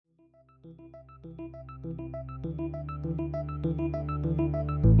Welcome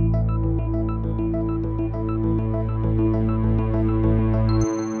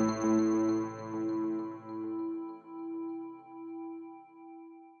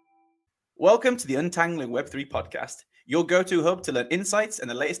to the Untangling Web3 podcast, your go-to hub to learn insights and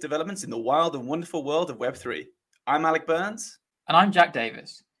the latest developments in the wild and wonderful world of Web3. I'm Alec Burns. And I'm Jack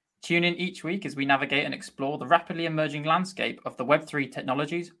Davis. Tune in each week as we navigate and explore the rapidly emerging landscape of the Web3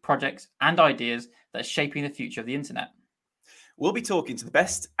 technologies, projects, and ideas that are shaping the future of the internet. We'll be talking to the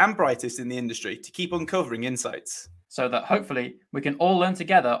best and brightest in the industry to keep uncovering insights, so that hopefully we can all learn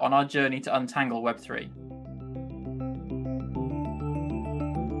together on our journey to untangle Web3.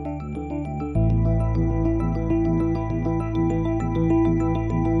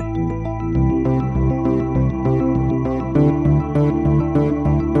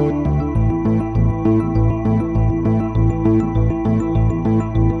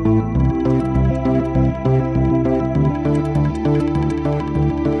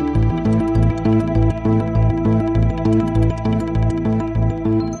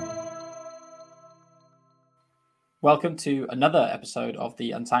 Welcome to another episode of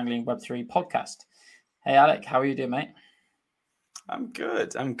the Untangling Web3 podcast. Hey, Alec, how are you doing, mate? I'm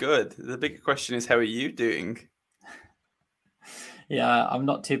good. The bigger question is, how are you doing? Yeah, I'm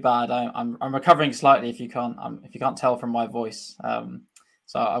not too bad. I'm recovering slightly. If you can't tell from my voice.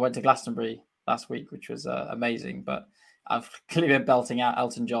 So I went to Glastonbury last week, which was amazing. But I've clearly been belting out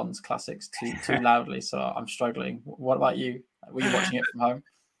Elton John's classics too loudly, so I'm struggling. What about you? Were you watching it from home?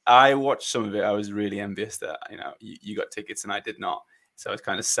 I watched some of it. I was really envious that you got tickets and I did not. So I was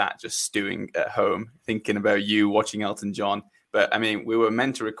kind of sat just stewing at home, thinking about you watching Elton John. But I mean, we were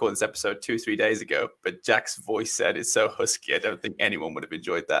meant to record this episode 2-3 days ago, but Jack's voice said it's so husky. I don't think anyone would have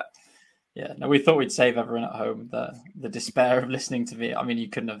enjoyed that. Yeah, no, we thought we'd save everyone at home the despair of listening to me. I mean, you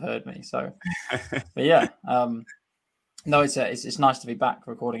couldn't have heard me. So, but yeah, no, it's nice to be back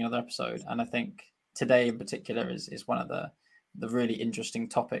recording another episode, and I think today in particular is one of the really interesting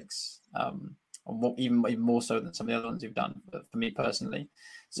topics, even more so than some of the other ones you've done for me personally.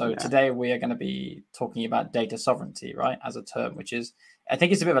 So Today we are going to be talking about data sovereignty, right, as a term, which is, I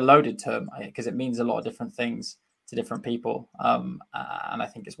think it's a bit of a loaded term because it means a lot of different things to different people. And I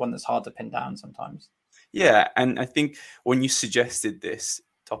think it's one that's hard to pin down sometimes. Yeah. And I think when you suggested this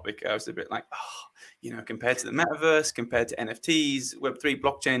topic, I was a bit like, compared to the metaverse, compared to NFTs, Web3,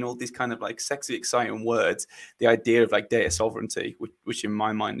 blockchain, all these kind of like sexy, exciting words, the idea of like data sovereignty, which in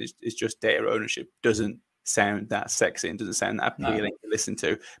my mind is just data ownership, doesn't sound that sexy and doesn't sound that appealing to listen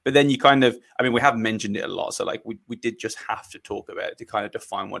to. But then you we have mentioned it a lot. So like we did just have to talk about it to kind of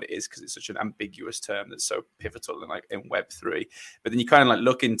define what it is, because it's such an ambiguous term that's so pivotal in Web3. But then you kind of like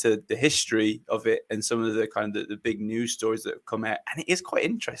look into the history of it and some of the kind of the big news stories that have come out. And it is quite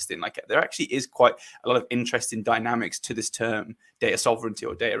interesting. Like there actually is quite a lot of interesting dynamics to this term, data sovereignty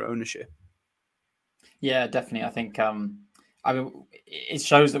or data ownership. Yeah, definitely. I think, it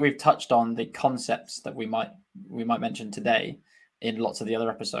shows that we've touched on the concepts that we might mention today in lots of the other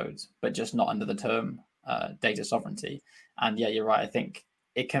episodes, but just not under the term data sovereignty. And yeah, you're right. I think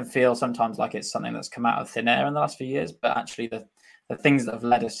it can feel sometimes like it's something that's come out of thin air in the last few years, but actually the things that have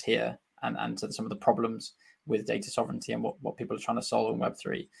led us here and to some of the problems with data sovereignty and what people are trying to solve in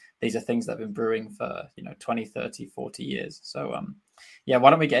Web3, these are things that have been brewing for 20, 30, 40 years. So why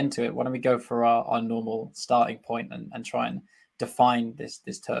don't we get into it? Why don't we go for our normal starting point and try and define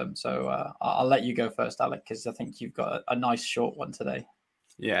this term? So I'll let you go first, Alec, because I think you've got a nice short one today.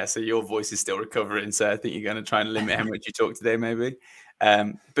 Yeah, so your voice is still recovering, so I think you're going to try and limit how much you talk today, maybe.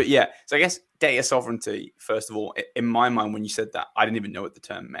 But yeah, so I guess data sovereignty, first of all, in my mind, when you said that, I didn't even know what the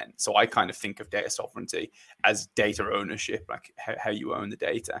term meant. So I kind of think of data sovereignty as data ownership, like how you own the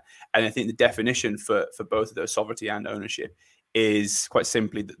data. And I think the definition for both of those, sovereignty and ownership, is quite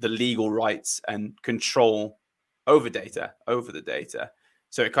simply the legal rights and control over the data.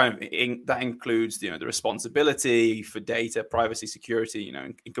 So it kind of that includes the responsibility for data, privacy, security,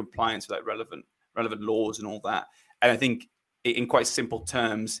 in compliance with like relevant laws and all that. And I think in quite simple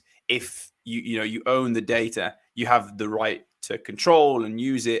terms, if you own the data, you have the right to control and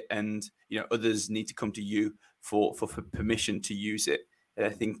use it, and others need to come to you for permission to use it. And I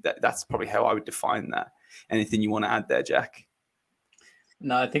think that's probably how I would define that. Anything you want to add there, Jack?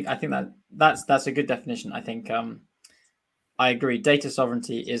 No, I think that's a good definition. I think I agree. Data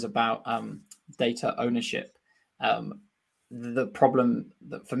sovereignty is about data ownership. The problem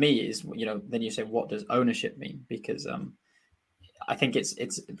that for me is, then you say, what does ownership mean? Because I think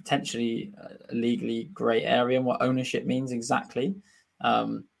it's potentially a legally grey area in what ownership means exactly.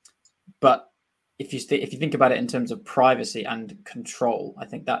 But if you think about it in terms of privacy and control, I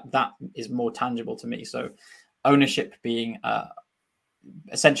think that is more tangible to me. So ownership being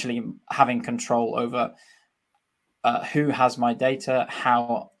essentially having control over who has my data,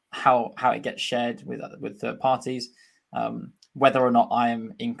 how it gets shared with third parties, whether or not I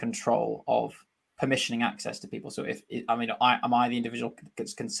am in control of permissioning access to people. So am I the individual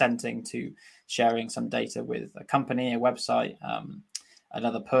that's consenting to sharing some data with a company, a website,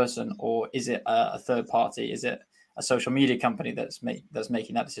 another person, or is it a third party? Is it a social media company that's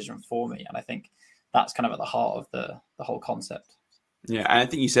making that decision for me? And I think that's kind of at the heart of the whole concept. Yeah, and I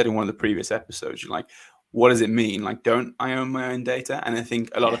think you said in one of the previous episodes, you're like, what does it mean? Like, don't I own my own data? And I think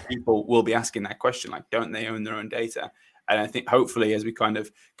a lot of people will be asking that question, like, don't they own their own data? And I think hopefully as we kind of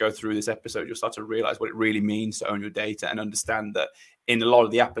go through this episode, you'll start to realize what it really means to own your data and understand that in a lot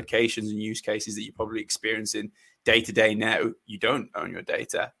of the applications and use cases that you're probably experiencing day to day now, you don't own your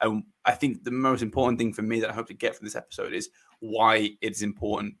data. And I think the most important thing for me that I hope to get from this episode is why it's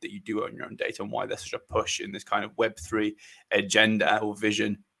important that you do own your own data and why there's such a push in this kind of Web3 agenda or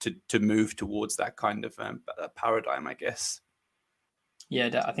vision to move towards that kind of paradigm, I guess.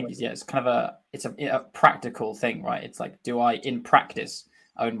 Yeah, I think it's kind of a practical thing, right? It's like, do I in practice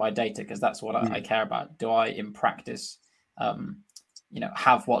own my data? Because that's what I care about. Do I in practice,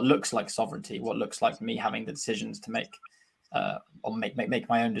 have what looks like sovereignty, what looks like me having the decisions to make, or make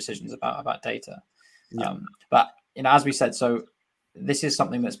my own decisions about data? Yeah. But as we said, so this is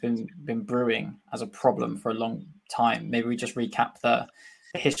something that's been brewing as a problem for a long time. Maybe we just recap the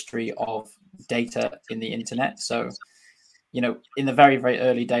history of data in the internet. So in the very, very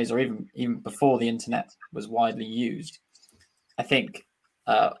early days, or even before the internet was widely used, I think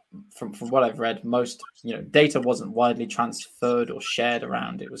from what I've read, most data wasn't widely transferred or shared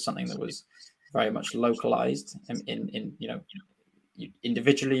around. It was something that was very much localized. In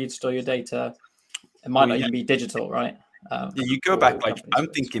individually, you'd store your data. It might not even be digital, right? You go back, like I'm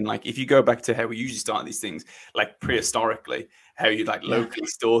thinking, like if you go back to how we usually start these things, like prehistorically, how you like locally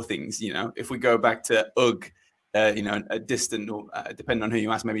store things. If we go back to Ugg. A distant, or depending on who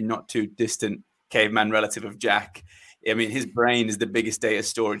you ask, maybe not too distant caveman relative of Jack. I mean, his brain is the biggest data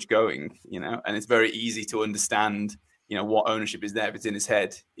storage going, and it's very easy to understand, what ownership is there. If it's in his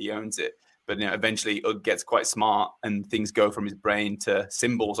head, he owns it. But, eventually Ugg gets quite smart and things go from his brain to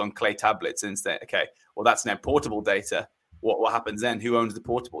symbols on clay tablets and say, okay, well, that's now portable data. What happens then? Who owns the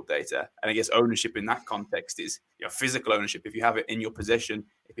portable data? And I guess ownership in that context is physical ownership. If you have it in your possession,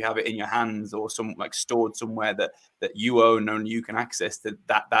 if you have it in your hands or some like stored somewhere that you own and you can access,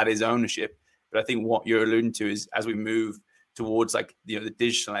 that is ownership. But I think what you're alluding to is as we move towards like the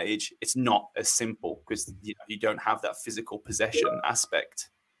digital age, it's not as simple because you don't have that physical possession aspect.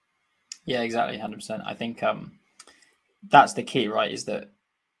 Yeah, exactly, 100%. I think that's the key, right? Is that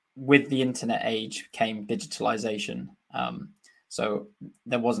with the internet age came digitalization. So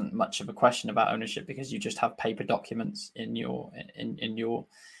there wasn't much of a question about ownership because you just have paper documents in your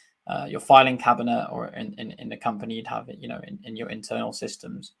your filing cabinet, or in the company you'd have it, in your internal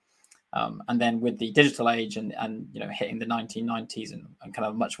systems. And then with the digital age and hitting the 1990s and kind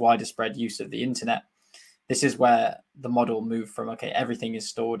of much wider spread use of the internet, this is where the model moved from, okay, everything is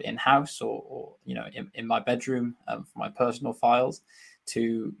stored in-house or in my bedroom for my personal files,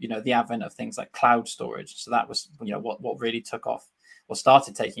 to the advent of things like cloud storage. So that was what really took off or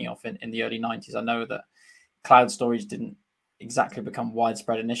started taking off in the early 90s. I know that cloud storage didn't exactly become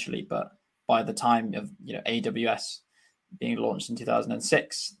widespread initially, but by the time of AWS being launched in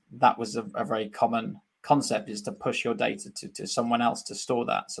 2006, that was a very common concept, is to push your data to someone else to store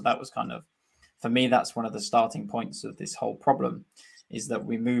that. So that was kind of, for me, that's one of the starting points of this whole problem, is that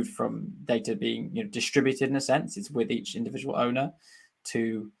we moved from data being distributed in a sense, it's with each individual owner,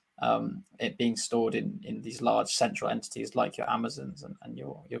 to it being stored in these large central entities like your Amazons and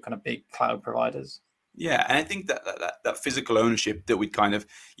your kind of big cloud providers. Yeah, and I think that physical ownership that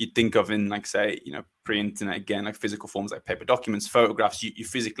you'd think of in, like, say, pre-internet, again, like physical forms like paper documents, photographs, you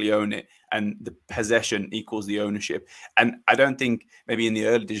physically own it, and the possession equals the ownership. And I don't think maybe in the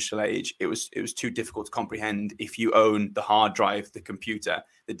early digital age it was too difficult to comprehend. If you own the hard drive, the computer,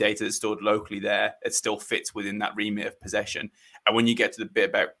 the data that's stored locally there, it still fits within that remit of possession. And when you get to the bit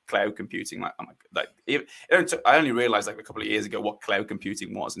about cloud computing, I only realized like a couple of years ago what cloud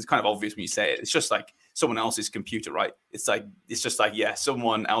computing was. And it's kind of obvious when you say it. It's just like someone else's computer, right? It's just like, yeah,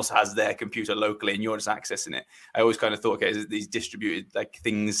 someone else has their computer locally and you're just accessing it. I always kind of thought, okay, these distributed like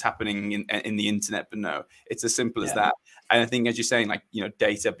things happening in the internet, but no, it's as simple as that. And I think, as you're saying, like,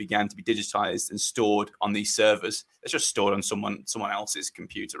 data began to be digitized and stored on these servers. It's just stored on someone else's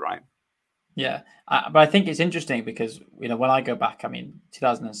computer, right? Yeah, but I think it's interesting because when I go back, I mean,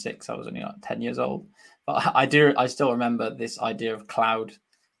 2006, I was only like 10 years old, but I still remember this idea of cloud,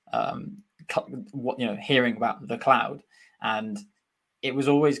 um, hearing about the cloud, and it was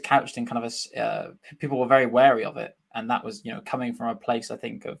always couched in kind of people were very wary of it, and that was coming from a place, I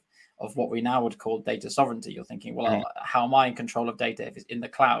think, of what we now would call data sovereignty. You're thinking, well, how am I in control of data if it's in the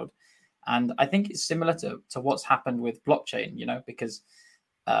cloud? And I think it's similar to what's happened with blockchain, because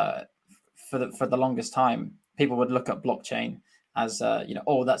uh, for the longest time, people would look at blockchain as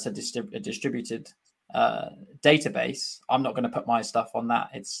oh, that's a distributed database. I'm not going to put my stuff on that.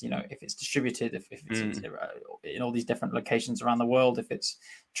 It's if it's distributed, if it's in all these different locations around the world, if it's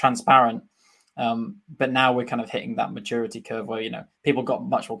transparent. But now we're kind of hitting that maturity curve where people got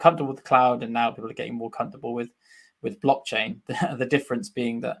much more comfortable with the cloud, and now people are getting more comfortable with blockchain. The difference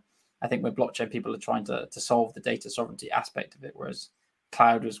being that I think with blockchain, people are trying to solve the data sovereignty aspect of it, whereas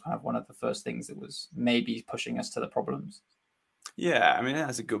cloud was kind of one of the first things that was maybe pushing us to the problems. Yeah, I mean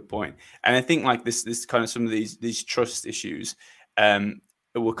that's a good point, and I think like this kind of some of these trust issues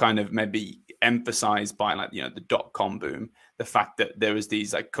were kind of maybe emphasized by like the .com boom, the fact that there was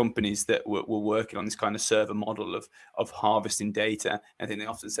these like companies that were working on this kind of server model of harvesting data. I think they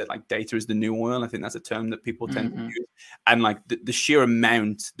often said like data is the new oil. I think that's a term that people tend to use, and like the sheer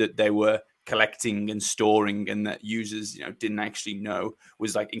amount that they were collecting and storing and that users didn't actually know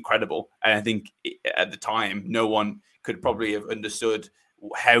was like incredible. And I think at the time no one could probably have understood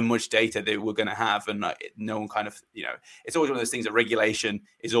how much data they were going to have, and no one kind of it's always one of those things that regulation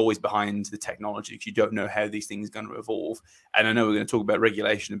is always behind the technology because you don't know how these things are going to evolve. And I know we're going to talk about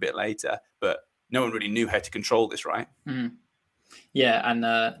regulation a bit later, but no one really knew how to control this, right? Yeah, and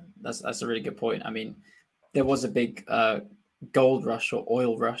that's a really good point. I mean, there was a big gold rush or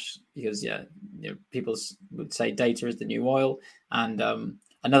oil rush because people would say data is the new oil, and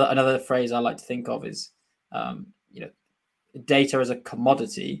another phrase I like to think of is data as a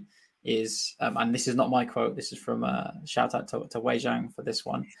commodity is and this is not my quote, this is from shout out to Wei Zhang for this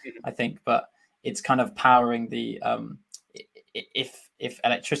one, I think, but it's kind of powering the if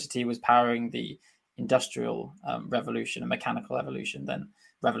electricity was powering the industrial revolution and mechanical evolution,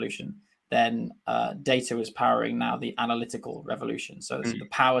 then data is powering now the analytical revolution. So the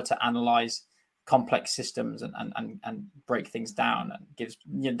power to analyze complex systems and break things down, and gives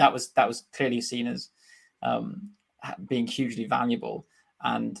that was clearly seen as being hugely valuable,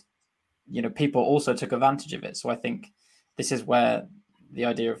 and people also took advantage of it. So I think this is where the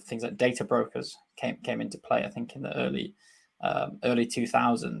idea of things like data brokers came into play. I think in the early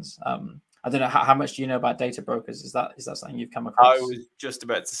 2000s. I don't know how much do you know about data brokers? Is that something you've come across? I was just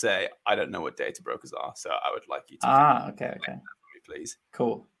about to say I don't know what data brokers are, so I would like you to okay, for me, please.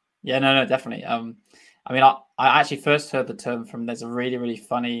 Cool. Yeah, no, definitely. I mean, I actually first heard the term from, there's a really, really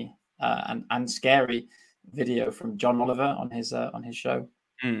funny and scary video from John Oliver on his show.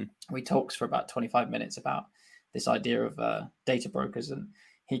 He talks for about 25 minutes about this idea of data brokers, and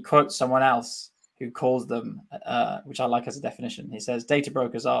he quotes someone else who calls them, which I like as a definition. He says data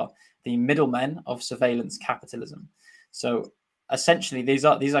brokers are the middlemen of surveillance capitalism. So essentially, these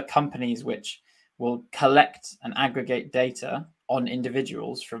are companies which will collect and aggregate data on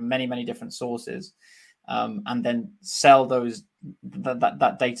individuals from many, many different sources, and then sell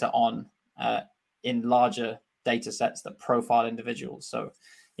that data on in larger data sets that profile individuals. So,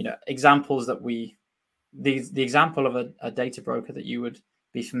 examples that the example of a data broker that you would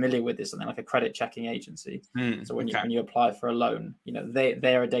be familiar with is something like a credit checking agency. So when you apply for a loan,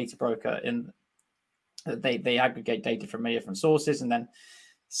 they're a data broker in they aggregate data from many different sources and then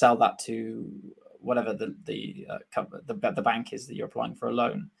sell that to whatever the bank is that you're applying for a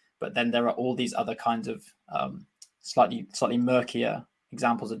loan. But then there are all these other kinds of slightly murkier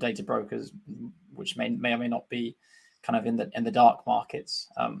examples of data brokers, which may or may not be kind of in the dark markets,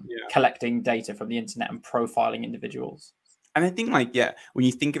 collecting data from the internet and profiling individuals. And I think when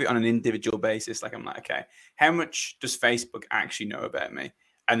you think of it on an individual basis, I'm like, okay, how much does Facebook actually know about me?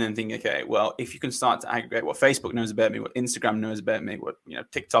 And then think, okay, well, if you can start to aggregate what Facebook knows about me, what Instagram knows about me, what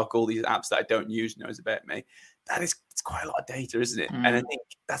TikTok, all these apps that I don't use knows about me, it's quite a lot of data, isn't it? And I think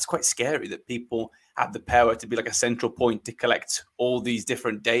that's quite scary that people have the power to be like a central point to collect all these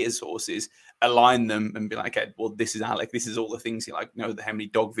different data sources, align them, and be like, okay, well, this is Alec, this is all the things you like, know how many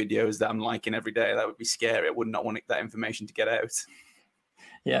dog videos that I'm liking every day. That would be scary. I would not want that information to get out.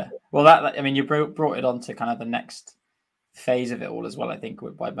 Yeah, well, that I mean, you brought it on to kind of the next phase of it all as well, I think,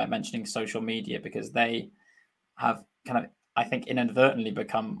 by mentioning social media, because they have kind of, I think, inadvertently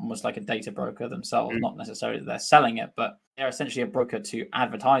become almost like a data broker themselves. Not necessarily that they're selling it, but they're essentially a broker to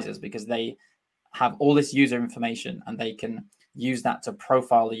advertisers, because they have all this user information and they can use that to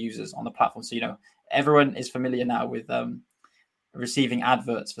profile the users on the platform. So, everyone is familiar now with receiving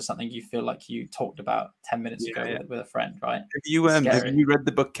adverts for something you feel like you talked about 10 minutes ago with a friend, right? Have you read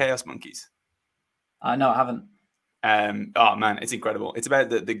the book Chaos Monkeys? No, I haven't. Oh man, it's incredible. It's about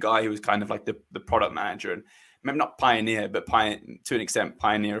the guy who was kind of like the product manager and maybe not pioneer, but to an extent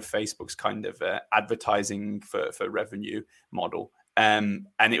pioneer of Facebook's kind of advertising for revenue model. And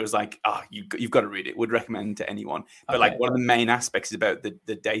it was like, you've got to read it. Would recommend to anyone. But like one of the main aspects is about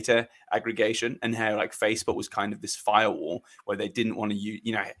the data aggregation and how like Facebook was kind of this firewall where they didn't want to use,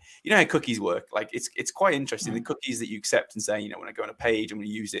 you know how cookies work. Like it's quite interesting. The cookies that you accept and say, when I go on a page, I'm going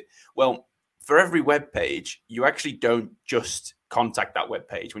to use it. Well, for every web page, you actually don't just contact that web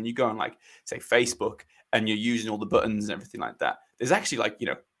page. When you go on like say Facebook and you're using all the buttons and everything like that, there's actually like,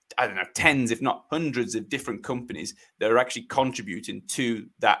 I don't know, tens, if not hundreds of different companies that are actually contributing to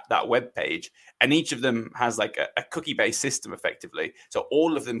that web page. And each of them has like a cookie-based system effectively. So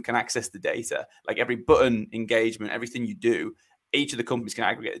all of them can access the data, like every button, engagement, everything you do, each of the companies can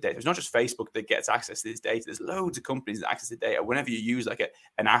aggregate the data. It's not just Facebook that gets access to this data. There's loads of companies that access the data whenever you use like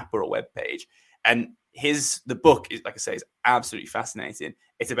an app or a web page. And the book is, like I say, is absolutely fascinating.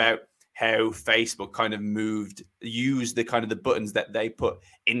 It's about how Facebook kind of used the kind of the buttons that they put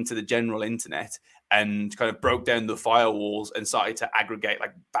into the general internet and kind of broke down the firewalls and started to aggregate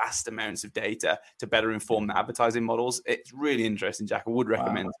like vast amounts of data to better inform the advertising models. It's really interesting, Jack. I would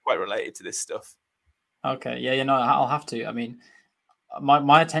recommend. It's quite related to this stuff. Okay. Yeah, I'll have to. I mean,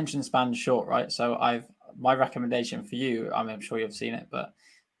 my attention span's short, right? So my recommendation for you, I'm sure you've seen it, but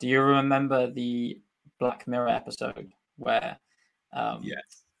do you remember the Black Mirror episode where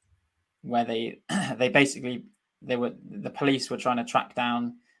yes, where they basically the police were trying to track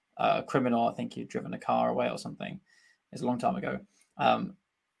down a criminal? I think he'd driven a car away or something. It's a long time ago.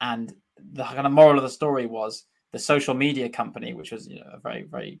 And the kind of moral of the story was the social media company, which was a very,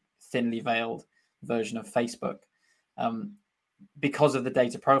 very thinly veiled version of Facebook, because of the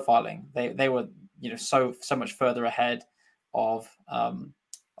data profiling, they were so much further ahead of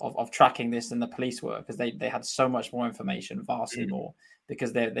tracking this than the police were, because they had so much more information, vastly more,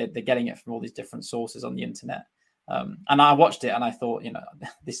 because they're getting it from all these different sources on the internet. And I watched it and I thought,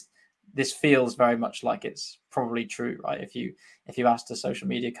 this feels very much like it's probably true, right? If you asked a social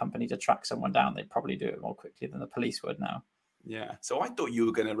media company to track someone down, they'd probably do it more quickly than the police would now. Yeah. So I thought you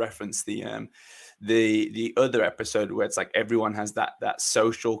were going to reference the other episode where it's like everyone has that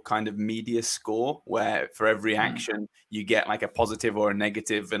social kind of media score where for every action you get like a positive or a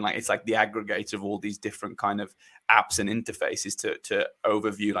negative, and like it's like the aggregator of all these different kind of apps and interfaces to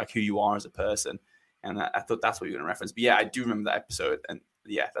overview like who you are as a person. And I thought that's what you're going to reference. But yeah, I do remember that episode, and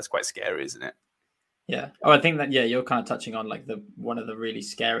yeah, that's quite scary, isn't it? Yeah. Oh, I think that you're kind of touching on like one of the really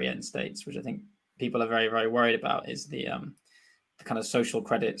scary end states, which I think people are very, very worried about, is the kind of social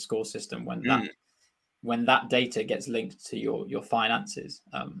credit score system when that data gets linked to your finances,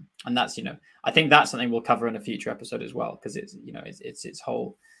 and that's I think that's something we'll cover in a future episode as well, because it's its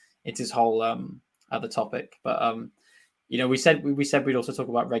whole other topic. But we said we'd also talk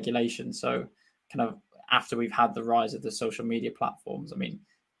about regulation. So kind of after we've had the rise of the social media platforms, I mean,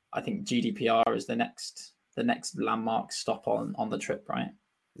 I think GDPR is the next landmark stop on the trip, right?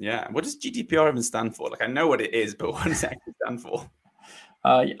 Yeah. What does GDPR even stand for? Like, I know what it is, but what does it actually stand for?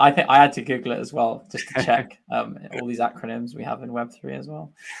 I think I had to Google it as well just to check all these acronyms we have in Web3 as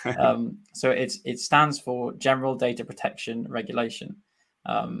well. So it stands for General Data Protection Regulation,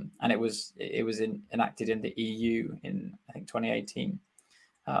 and it was enacted in the EU in, I think, 2018.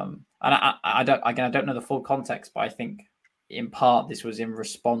 And I don't know the full context, but I think in part this was in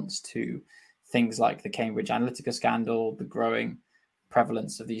response to things like the Cambridge Analytica scandal, the growing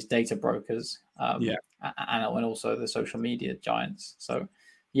prevalence of these data brokers, and also the social media giants. So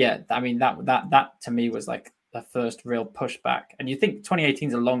yeah, I mean that to me was like the first real pushback. And you think 2018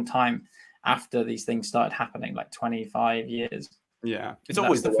 is a long time after these things started happening, like 25 years. Yeah, it's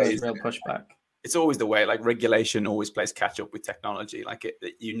always the first real pushback. It's always the way. Like regulation always plays catch up with technology. Like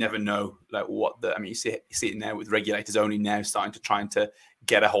you never know like you see it now with regulators only now starting to trying to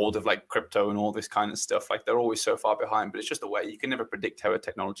get a hold of like crypto and all this kind of stuff. Like they're always so far behind, but it's just the way. You can never predict how a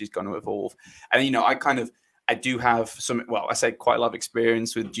technology is going to evolve. And I do have I say quite a lot of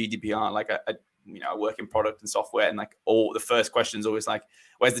experience with GDPR. Like I work in product and software, and like all the first question is always like,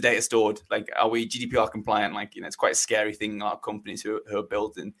 where's the data stored? Like, are we GDPR compliant? Like, it's quite a scary thing. Our companies who are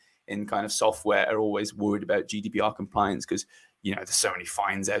building in kind of software are always worried about GDPR compliance because there's so many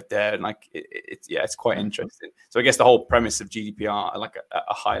fines out there, and like it's quite interesting. So I guess the whole premise of GDPR, like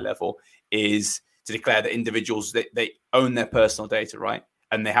a high level, is to declare that individuals they own their personal data, right,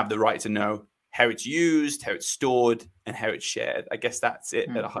 and they have the right to know how it's used, how it's stored, and how it's shared. I guess that's it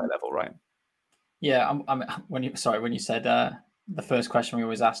at a high level, right? Yeah. When you said the first question we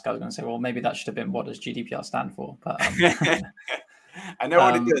always ask, I was going to say, well, maybe that should have been, what does GDPR stand for? But I know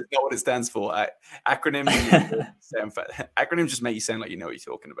what it does, not what it stands for. Acronyms, acronyms just make you sound like you know what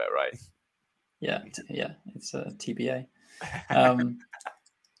you're talking about, right? Yeah, it's a TBA.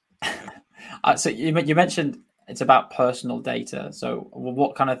 So you mentioned it's about personal data. So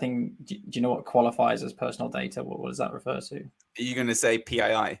what kind of thing do you know what qualifies as personal data? What does that refer to? Are you going to say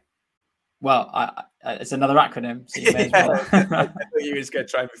PII? Well, it's another acronym, so you may as well. I thought you were just going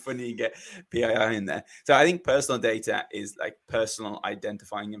to try and be funny and get PII in there. So I think personal data is like personal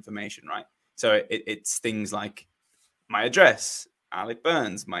identifying information, right? So it's things like my address, Alec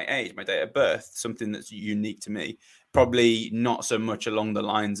Burns, my age, my date of birth, something that's unique to me. Probably not so much along the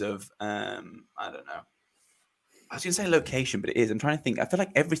lines of, I don't know. I was going to say location, but it is. I'm trying to think. I feel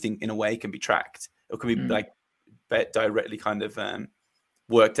like everything in a way can be tracked. It can be like directly kind of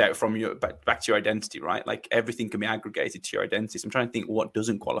worked out from your back to your identity, right? Like everything can be aggregated to your identity. So I'm trying to think what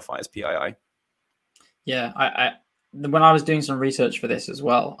doesn't qualify as PII. Yeah, I when I was doing some research for this as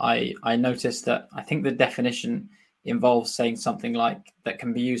well, I noticed that I think the definition involves saying something like that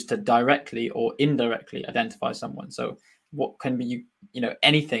can be used to directly or indirectly identify someone. So what can be,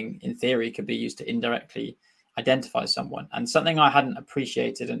 anything in theory could be used to indirectly identify someone. And something I hadn't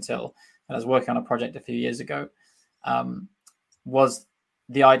appreciated until I was working on a project a few years ago was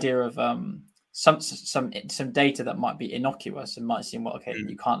the idea of some data that might be innocuous and might seem, well, okay,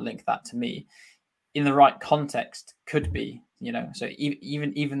 you can't link that to me. In the right context, could be, so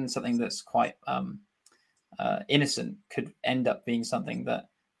even something that's quite innocent could end up being something that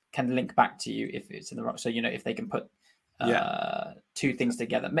can link back to you if it's in the right. So if they can put two things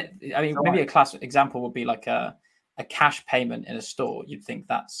together. I mean, maybe a classic example would be like a cash payment in a store. You'd think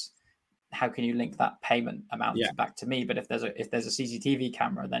that's, how can you link that payment amount back to me? But if there's a CCTV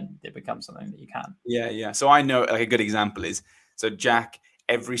camera, then it becomes something that you can. Yeah. So I know, like, a good example is, so Jack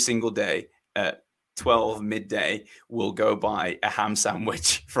every single day at 12 midday will go buy a ham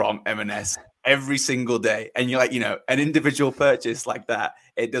sandwich from M&S every single day, and you're like, an individual purchase like that,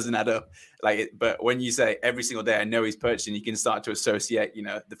 it doesn't add up. But when you say every single day, I know he's purchasing, you can start to associate,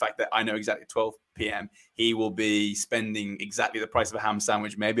 the fact that I know exactly 12 p.m. he will be spending exactly the price of a ham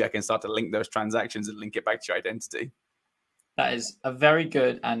sandwich. Maybe I can start to link those transactions and link it back to your identity. That is a very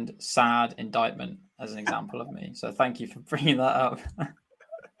good and sad indictment as an example of me. So thank you for bringing that up.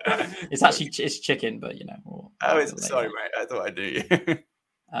 It's chicken, but sorry, mate. I thought I knew you.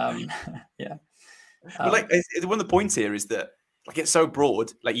 Yeah. But one of the points here is that, like, it's so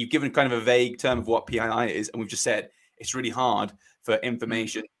broad. Like, you've given kind of a vague term of what PII is, and we've just said it's really hard for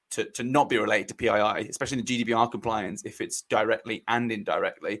information to not be related to PII, especially in the GDPR compliance, if it's directly and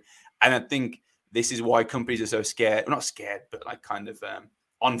indirectly. And I think this is why companies are so scared. Well, not scared, but like kind of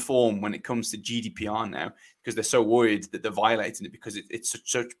on form when it comes to GDPR now, because they're so worried that they're violating it because it's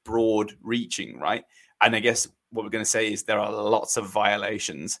such broad reaching, right? And I guess what we're going to say is there are lots of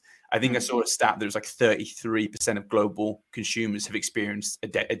violations. I think I saw a stat that was like 33% of global consumers have experienced a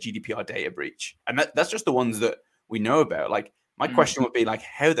GDPR data breach. And that's just the ones that we know about. Like, my question would be, like,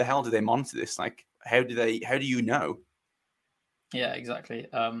 how the hell do they monitor this? Like, how do you know? Yeah, exactly.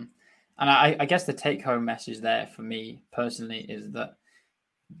 And I guess the take home message there for me personally is that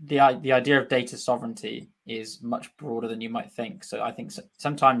the idea of data sovereignty is much broader than you might think. So I think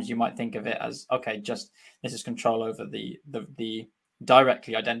sometimes you might think of it as, okay, just this is control over the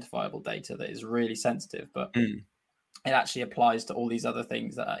directly identifiable data that is really sensitive, but it actually applies to all these other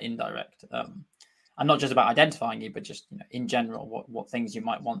things that are indirect, and not just about identifying you, but just in general, what things you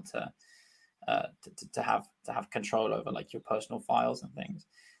might want to have control over, like your personal files and things.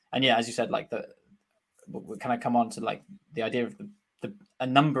 And yeah, as you said, like we kind of come on to like the idea of a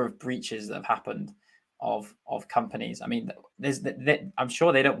number of breaches that have happened of companies. I mean, I'm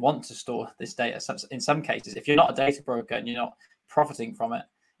sure they don't want to store this data. In some cases, if you're not a data broker and you're not profiting from it,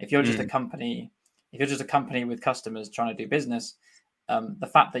 if you're just a company, with customers trying to do business, the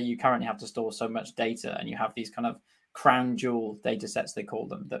fact that you currently have to store so much data and you have these kind of crown jewel data sets, they call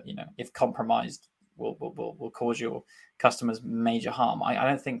them, that if compromised will cause your customers major harm. I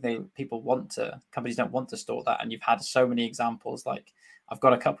don't think companies don't want to store that. And you've had so many examples. Like, I've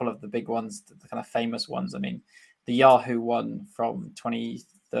got a couple of the big ones, the kind of famous ones. I mean, the Yahoo one from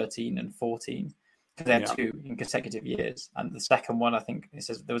 2013 and 14, because they had two in consecutive years. And the second one, I think it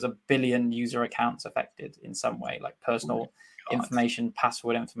says there was 1 billion user accounts affected in some way, like personal information,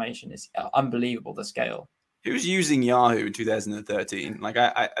 password information. Is unbelievable, the scale. Who's using Yahoo in 2013? Like,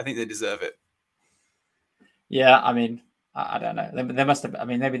 I think they deserve it. Yeah, I mean, I don't know. There must have. I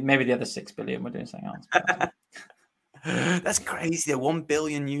mean, maybe the other 6 billion were doing something else. But, That's crazy. 1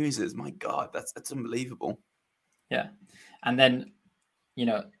 billion users. My God, that's unbelievable. yeah, and then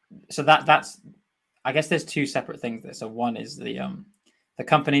so that's. I guess there's two separate things there. So one is the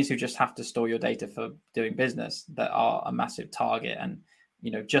companies who just have to store your data for doing business that are a massive target, and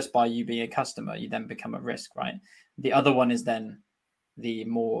just by you being a customer, you then become at risk, right? The other one is then the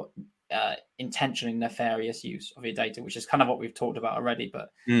more intentionally nefarious use of your data, which is kind of what we've talked about already.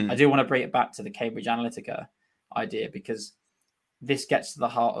 But I do want to bring it back to the Cambridge Analytica idea, because this gets to the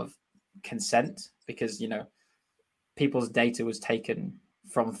heart of consent, because people's data was taken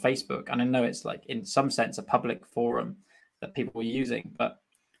from Facebook, and I know it's like in some sense a public forum that people were using, but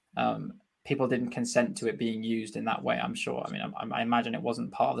people didn't consent to it being used in that way. I'm sure. I mean, I imagine it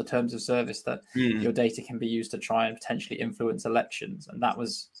wasn't part of the terms of service that your data can be used to try and potentially influence elections, and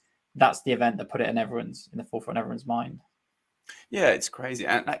that's the event that put it in the forefront of everyone's mind. Yeah, it's crazy.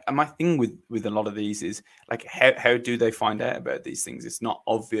 And my thing with a lot of these is like, how do they find out about these things? It's not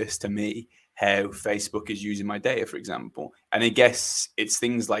obvious to me how Facebook is using my data, for example. And I guess it's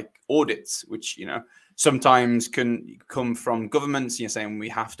things like audits, which, sometimes can come from governments, saying we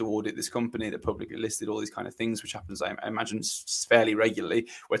have to audit this company, they're publicly listed, all these kind of things, which happens, I imagine, fairly regularly,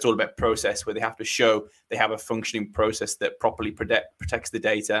 where it's all about process, where they have to show they have a functioning process that properly protects the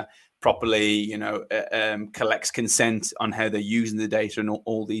data, properly, collects consent on how they're using the data and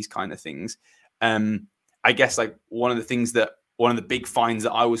all these kind of things. I guess like one of the big fines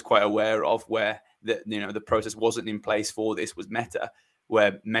that I was quite aware of, where the process wasn't in place for this, was Meta,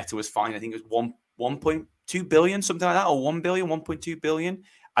 where Meta was fined, I think it was 1.2 billion, something like that, or 1 billion, 1.2 billion.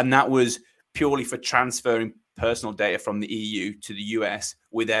 And that was purely for transferring personal data from the EU to the US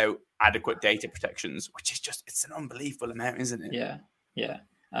without adequate data protections, which is it's an unbelievable amount, isn't it? Yeah.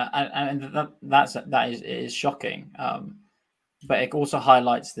 And that is shocking. But it also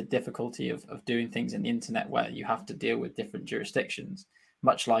highlights the difficulty of doing things in the internet, where you have to deal with different jurisdictions,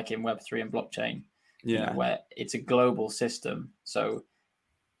 much like in Web3 and blockchain, where it's a global system. So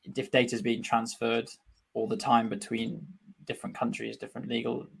if data is being transferred all the time between different countries, different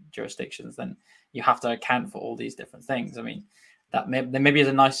legal jurisdictions, then you have to account for all these different things. I mean, that maybe is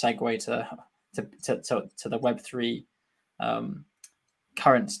a nice segue to the Web3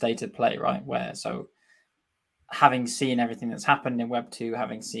 current state of play, right? Where having seen everything that's happened in Web 2,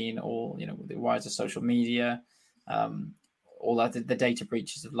 having seen all, the rise of social media, all that, the data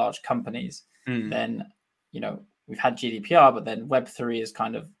breaches of large companies, then, we've had GDPR, but then Web 3 is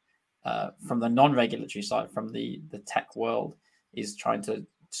kind of, from the non-regulatory side, from the tech world, is trying to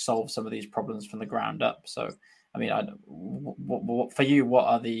solve some of these problems from the ground up. So, I mean, for you, what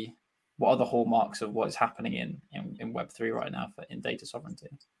are the hallmarks of what is happening in Web 3 right now in data sovereignty?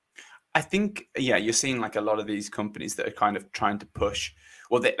 I think, you're seeing like a lot of these companies that are kind of trying to push.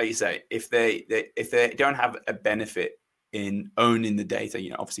 Well, like you say, if they don't have a benefit in owning the data,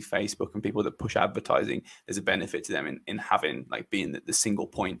 obviously Facebook and people that push advertising, there's a benefit to them in having, like, being the single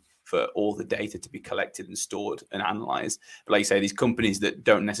point for all the data to be collected and stored and analyzed. But like you say, these companies that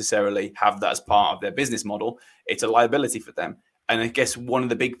don't necessarily have that as part of their business model, it's a liability for them. And I guess one of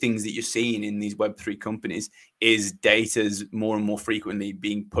the big things that you're seeing in these Web3 companies is data's more and more frequently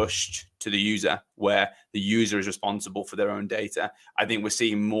being pushed to the user, where the user is responsible for their own data. I think we're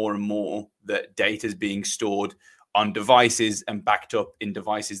seeing more and more that data is being stored on devices and backed up in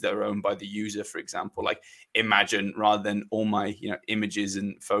devices that are owned by the user. For example, like, imagine, rather than all my images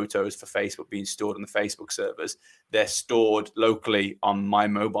and photos for Facebook being stored on the Facebook servers, they're stored locally on my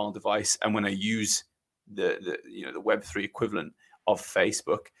mobile device. And when I use the Web3 equivalent of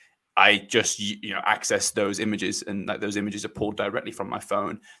Facebook, I just access those images, and like those images are pulled directly from my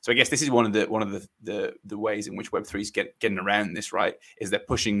phone. So I guess this is one of the ways in which Web3 is getting around this, right? Is they're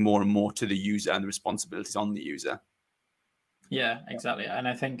pushing more and more to the user and the responsibilities on the user. Yeah, exactly. And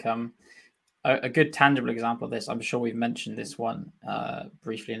I think a good tangible example of this, I'm sure we've mentioned this one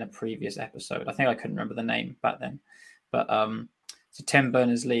briefly in a previous episode. I think I couldn't remember the name back then, but so Tim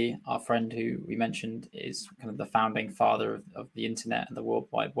Berners-Lee, our friend who we mentioned, is kind of the founding father of the internet and the World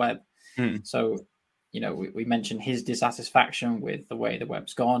Wide Web. So, we mentioned his dissatisfaction with the way the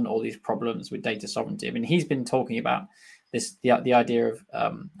web's gone, all these problems with data sovereignty. I mean, he's been talking about this, the idea of,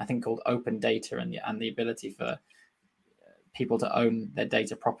 I think, called open data, and the ability for people to own their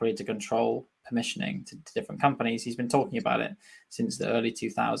data properly, to control permissioning to different companies. He's been talking about it since the early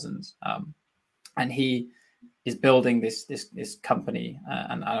 2000s. And he is building this company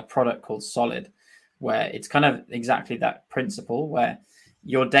and a product called Solid, where it's kind of exactly that principle, where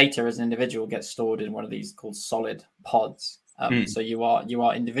your data as an individual gets stored in one of these called Solid pods. So you are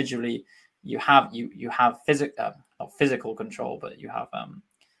individually, you have not physical control, but you have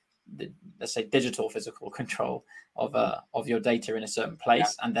let's say digital physical control of your data in a certain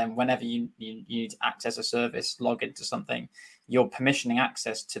place. And then whenever you need to access a service, log into something, you're permissioning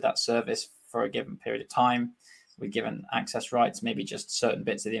access to that service for a given period of time with given access rights, maybe just certain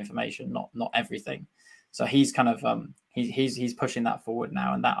bits of the information, not everything. So he's kind of he's pushing that forward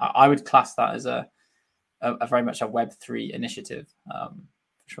now, and that I would class that as a very much a Web3 initiative, for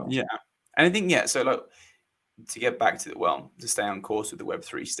sure. Yeah, and I think so like, to get back to to stay on course with the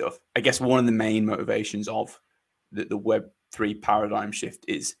Web3 stuff, I guess one of the main motivations of the Web3 paradigm shift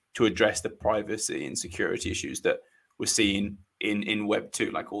is to address the privacy and security issues that we're seeing in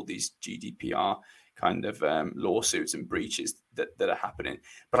Web2, like all these GDPR kind of lawsuits and breaches that are happening.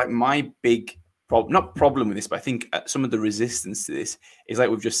 But like my big problem with this, but I think some of the resistance to this is, like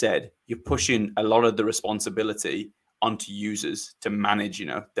we've just said, you're pushing a lot of the responsibility onto users to manage,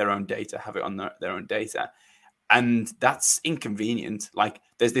 their own data, have it on their own data. And that's inconvenient. Like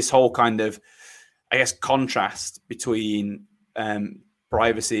there's this whole kind of, I guess, contrast between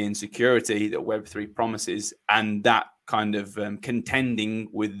privacy and security that Web3 promises, and that kind of contending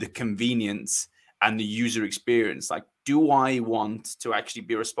with the convenience and the user experience. Like, do I want to actually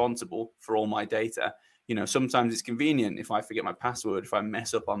be responsible for all my data? Sometimes it's convenient if I forget my password, if I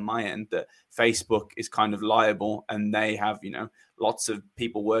mess up on my end, that Facebook is kind of liable, and they have, lots of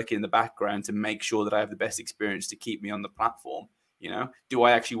people working in the background to make sure that I have the best experience to keep me on the platform. Do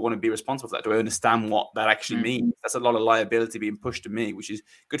I actually want to be responsible for that? Do I understand what that actually means? That's a lot of liability being pushed to me, which is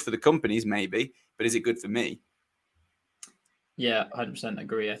good for the companies maybe, but is it good for me? Yeah, 100%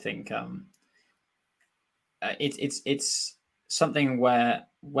 agree. I think it's something where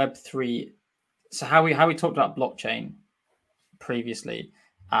Web3. So how we talked about blockchain previously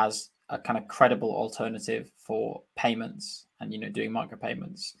as a kind of credible alternative for payments and doing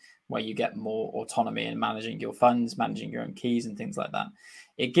micropayments, where you get more autonomy in managing your funds, managing your own keys and things like that.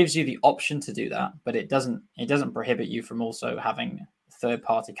 It gives you the option to do that, but it doesn't prohibit you from also having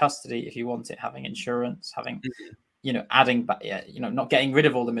third-party custody if you want it, having insurance, having adding back, not getting rid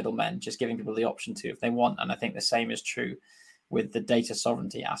of all the middlemen, just giving people the option to if they want. And I think the same is true with the data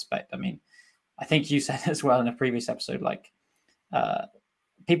sovereignty aspect. I mean, I think you said as well in a previous episode, like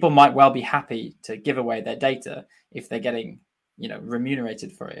people might well be happy to give away their data if they're getting,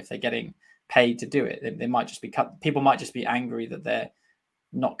 remunerated for it, if they're getting paid to do it. They might just be people might just be angry that they're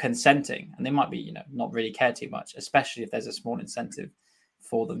not consenting, and they might be, not really care too much, especially if there's a small incentive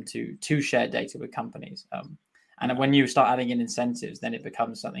for them to share data with companies. And when you start adding in incentives, then it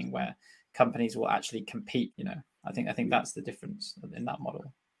becomes something where companies will actually compete. I think that's the difference in that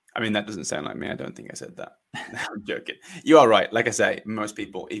model. I mean, that doesn't sound like me. I don't think I said that. I'm joking. You are right. Like I say, most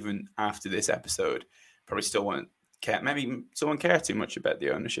people, even after this episode, probably still won't care. Maybe someone care too much about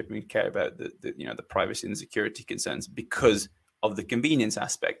the ownership and care about the privacy and security concerns because of the convenience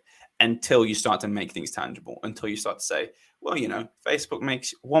aspect, until you start to make things tangible, until you start to say, well, Facebook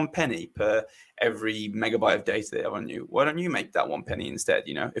makes 1 penny per every megabyte of data they have on you. Why don't you make that 1 penny instead?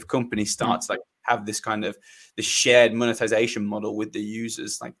 If companies start to have this kind of the shared monetization model with the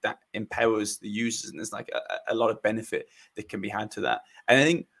users, like that empowers the users, and there's like a lot of benefit that can be had to that. And I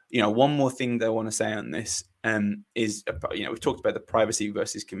think one more thing that I want to say on this is we've talked about the privacy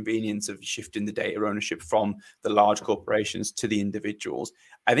versus convenience of shifting the data ownership from the large corporations to the individuals.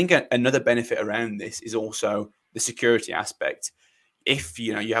 I think another benefit around this is also the security aspect. If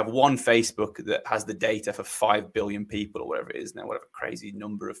you have one Facebook that has the data for 5 billion people or whatever it is now, whatever crazy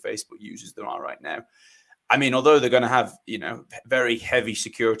number of Facebook users there are right now, I mean, although they're going to have very heavy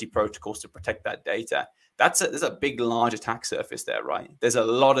security protocols to protect that data, there's a big, large attack surface there, right? There's a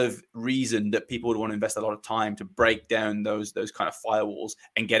lot of reason that people would want to invest a lot of time to break down those kind of firewalls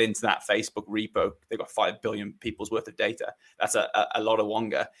and get into that Facebook repo. They've got 5 billion people's worth of data. That's a lot of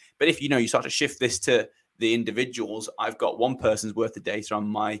wonga. But if you start to shift this to the individuals, I've got one person's worth of data on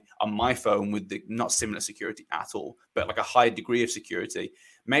my phone with the not similar security at all, but like a high degree of security.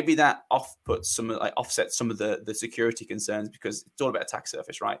 Maybe that offsets some of the security concerns, because it's all about attack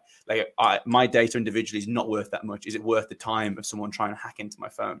surface, right? Like my data individually is not worth that much. Is it worth the time of someone trying to hack into my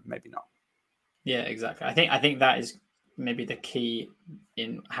phone? Maybe not. Yeah, exactly. I think that is maybe the key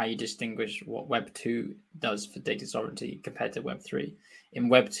in how you distinguish what Web 2 does for data sovereignty compared to Web 3. In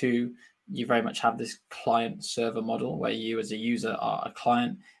Web 2, you very much have this client server model where you as a user are a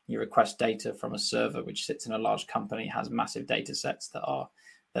client, you request data from a server which sits in a large company, has massive data sets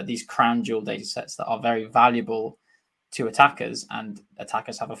that these crown jewel data sets that are very valuable to attackers, and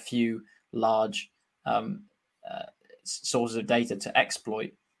attackers have a few large sources of data to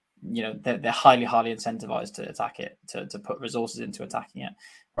exploit. They're highly incentivized to attack it, to put resources into attacking it.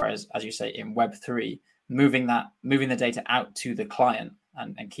 Whereas, as you say, in Web3, moving the data out to the client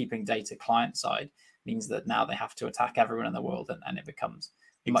and keeping data client side means that now they have to attack everyone in the world, and it becomes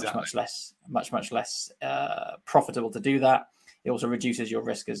much less profitable to do that. It also reduces your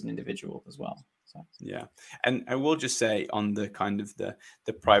risk as an individual as well. So. Yeah, and I will just say on the kind of the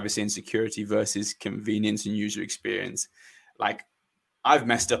privacy and security versus convenience and user experience, like I've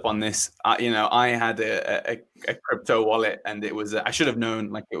messed up on this. I had a crypto wallet, and it was I should have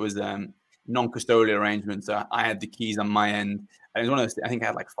known, like, it was non-custodial arrangement. So I had the keys on my end, and it was one of those. I think I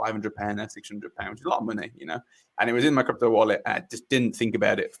had like £500 or £600, which is a lot of money, and it was in my crypto wallet. I just didn't think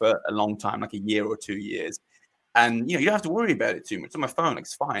about it for a long time, like a year or 2 years. And you don't have to worry about it too much. It's on my phone, like,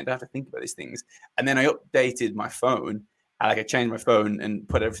 it's fine. I don't have to think about these things. And then I updated my phone, and I changed my phone and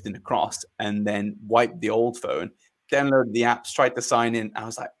put everything across, and then wiped the old phone, downloaded the apps, tried to sign in. I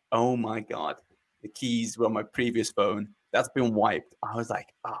was like, oh my God, the keys were on my previous phone. That's been wiped. I was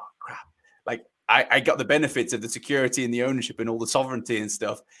like, oh crap. Like, I got the benefits of the security and the ownership and all the sovereignty and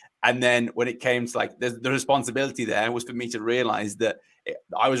stuff. And then when it came to, like, the responsibility there was for me to realize that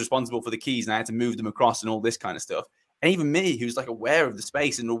I was responsible for the keys, and I had to move them across and all this kind of stuff. And even me, who's like aware of the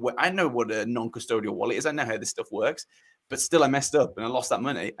space, and I know what a non-custodial wallet is. I know how this stuff works, but still I messed up and I lost that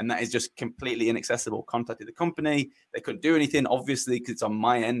money. And that is just completely inaccessible. Contacted the company. They couldn't do anything, obviously, because it's on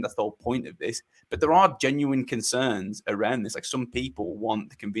my end. That's the whole point of this. But there are genuine concerns around this. Like, some people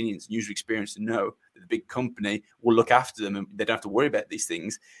want the convenience and user experience to know that the big company will look after them and they don't have to worry about these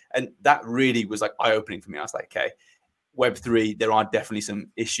things. And that really was like eye-opening for me. I was like, okay, Web3, there are definitely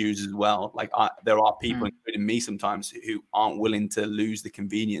some issues as well. Like, there are people, including me sometimes, who aren't willing to lose the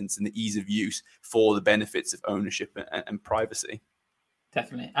convenience and the ease of use for the benefits of ownership and privacy.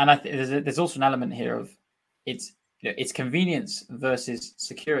 Definitely. And I think there's also an element here of it's convenience versus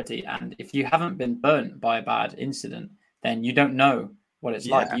security. And if you haven't been burnt by a bad incident, then you don't know what it's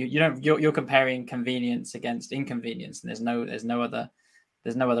like. You're comparing convenience against inconvenience, and there's no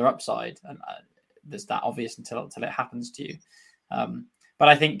other upside. And there's that obvious until it happens to you. But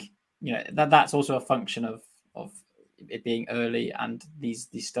I think that's also a function of it being early, and these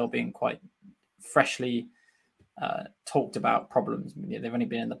still being quite freshly talked about problems. They've only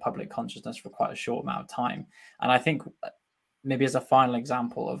been in the public consciousness for quite a short amount of time. And I think maybe as a final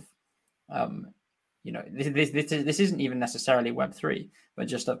example of this isn't even necessarily Web3, but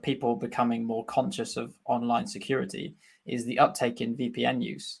just of people becoming more conscious of online security, is the uptake in VPN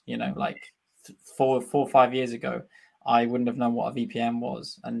use. Like 4 or 5 years ago, I wouldn't have known what a VPN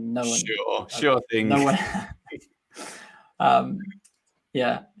was, and no one. Sure thing. No one.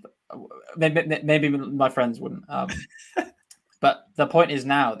 Yeah, maybe my friends wouldn't. But the point is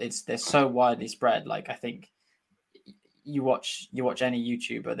now they're so widely spread. Like, I think you watch any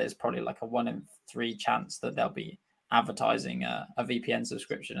YouTuber, there's probably like a 1 in 3 chance that they'll be advertising a VPN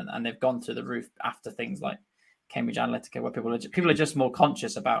subscription, and they've gone through the roof after things like Cambridge Analytica, where people are just more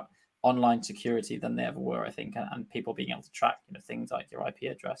conscious about online security than they ever were, I think, and people being able to track things like your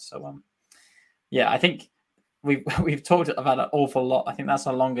IP address. So I think we've talked about an awful lot. I think that's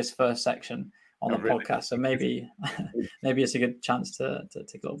our longest first section on the podcast. So maybe it's a good chance to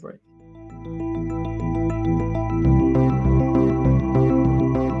take a little break.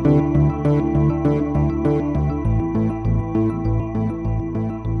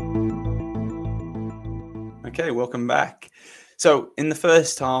 Okay, welcome back. So in the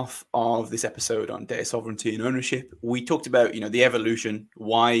first half of this episode on data sovereignty and ownership, we talked about, the evolution,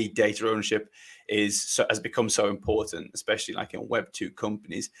 why data ownership has become so important, especially like in Web2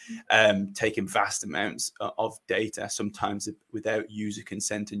 companies, taking vast amounts of data, sometimes without user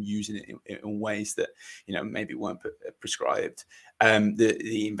consent, and using it in ways that, maybe weren't prescribed.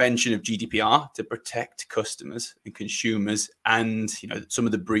 The invention of GDPR to protect customers and consumers, and, some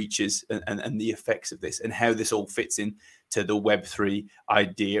of the breaches and the effects of this, and how this all fits in to the Web3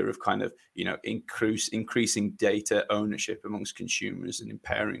 idea of kind of, increasing data ownership amongst consumers and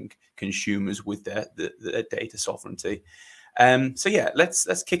empowering consumers with their data sovereignty.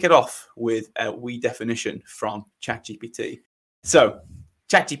 Let's kick it off with a wee definition from ChatGPT. So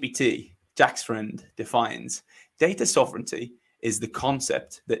ChatGPT, Jack's friend, defines data sovereignty is the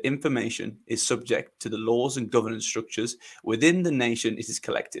concept that information is subject to the laws and governance structures within the nation it is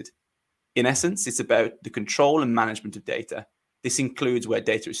collected. In essence, it's about the control and management of data. This includes where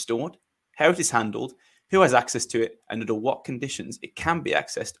data is stored, how it is handled, who has access to it, and under what conditions it can be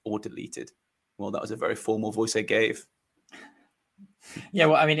accessed or deleted. Well, that was a very formal voice I gave. Yeah,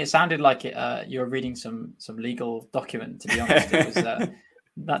 well, I mean, it sounded like you were reading some legal document, to be honest. It was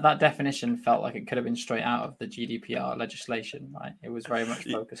that definition felt like it could have been straight out of the GDPR legislation, right? It was very much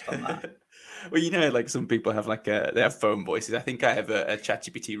focused on that. Well, like some people have they have phone voices. I think I have a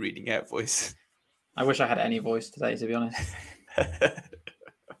ChatGPT reading out voice. I wish I had any voice today, to be honest.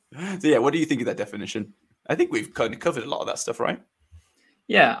 So yeah, what do you think of that definition? I think we've kind of covered a lot of that stuff, right?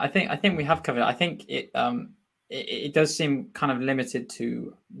 Yeah, I think we have covered it. I think it does seem kind of limited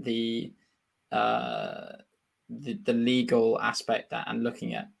to uh the legal aspect and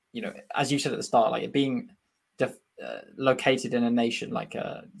looking at, as you said at the start, like it being located in a nation, like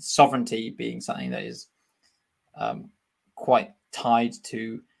sovereignty being something that is quite tied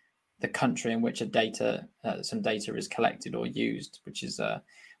to the country in which some data is collected or used, which is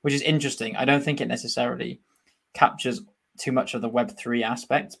interesting. I don't think it necessarily captures too much of the Web3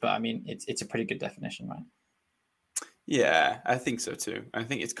 aspect, but I mean, it's a pretty good definition, right? Yeah, I think so too. I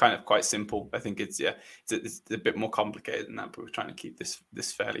think it's kind of quite simple. I think it's a bit more complicated than that, but we're trying to keep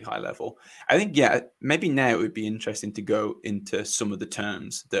this fairly high level. I think maybe now it would be interesting to go into some of the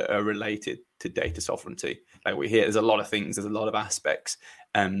terms that are related to data sovereignty. Like we hear, there's a lot of things, there's a lot of aspects.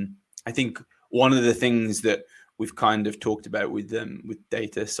 I think one of the things that we've kind of talked about with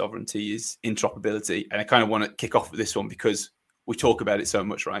data sovereignty is interoperability, and I kind of want to kick off with this one because we talk about it so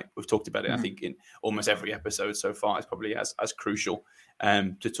much, right? We've talked about it, I think, in almost every episode so far. It's probably as crucial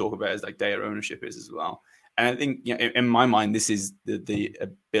to talk about as like data ownership is as well. And I think, in my mind, this is the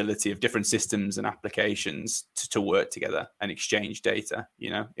ability of different systems and applications to work together and exchange data,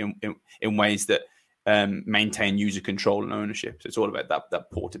 in ways that maintain user control and ownership. So it's all about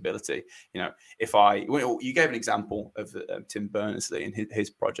that portability. You gave an example of Tim Berners-Lee and his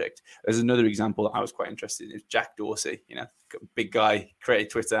project. There's another example that I was quite interested in. Is Jack Dorsey, big guy,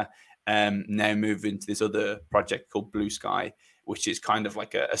 created Twitter, now moved into this other project called Blue Sky, which is kind of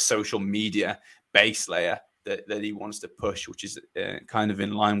like a social media base layer that he wants to push, which is kind of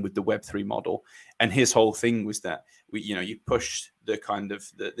in line with the Web3 model. And his whole thing was that you push the kind of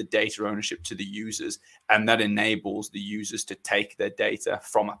the data ownership to the users, and that enables the users to take their data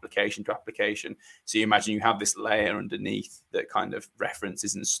from application to application. So you imagine you have this layer underneath that kind of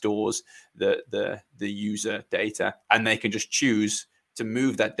references and stores the user data, and they can just choose to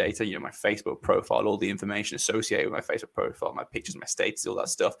move that data, my Facebook profile, all the information associated with my Facebook profile, my pictures, my status, all that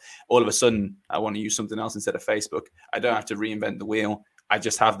stuff. All of a sudden, I want to use something else instead of Facebook. I don't have to reinvent the wheel. I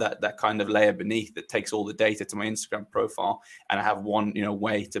just have that kind of layer beneath that takes all the data to my Instagram profile, and I have one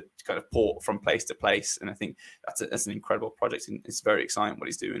way to kind of port from place to place. And I think that's an incredible project, and it's very exciting what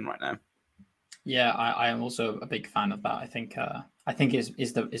he's doing right now. Yeah, I am also a big fan of that. I think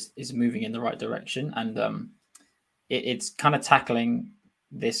is moving in the right direction, and it's kind of tackling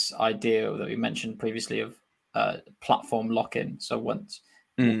this idea that we mentioned previously of platform lock-in. So once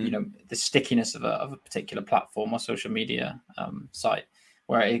the stickiness of a particular platform or social media site,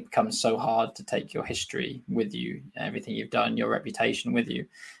 where it becomes so hard to take your history with you, everything you've done, your reputation with you,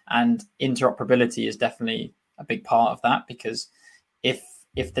 and interoperability is definitely a big part of that, because if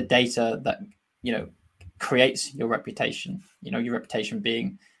the data that creates your reputation, your reputation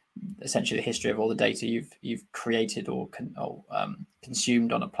being essentially the history of all the data you've created or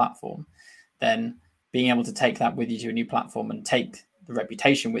consumed on a platform, then being able to take that with you to a new platform and take the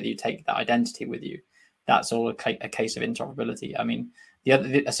reputation with you, take that identity with you, that's all a case of interoperability. I mean,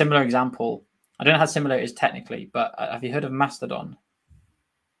 a similar example, I don't know how similar it is technically, but have you heard of Mastodon?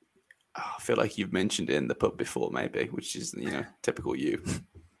 I feel like you've mentioned it in the pub before, maybe, which is typical you.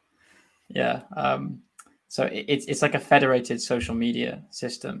 Yeah. So it's like a federated social media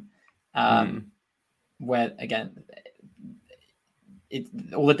system, where again,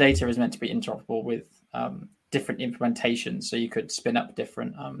 all the data is meant to be interoperable with different implementations. So you could spin up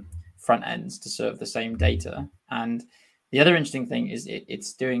different front ends to serve the same data. And the other interesting thing is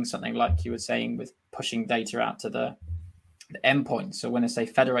it's doing something like you were saying with pushing data out to the endpoint. So when I say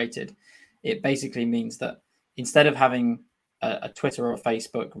federated, it basically means that instead of having a Twitter or a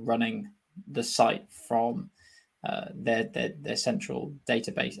Facebook running the site from their central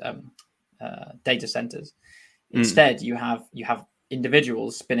database data centers, instead you have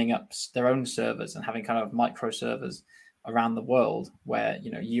individuals spinning up their own servers and having kind of micro servers around the world, where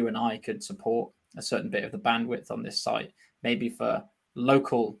you and I could support a certain bit of the bandwidth on this site, maybe for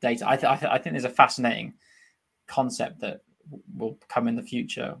local data. I think there's a fascinating concept that will come in the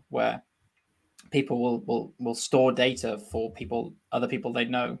future, where people will store data for other people they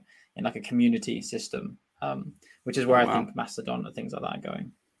know, in like a community system, which is where I think Mastodon and things like that are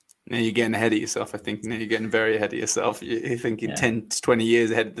going. Now you're getting ahead of yourself. I think now you're getting very ahead of yourself. You're thinking 10 to 20 years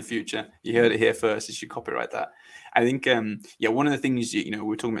ahead of the future. You heard it here first. You should copyright that. I think, one of the things,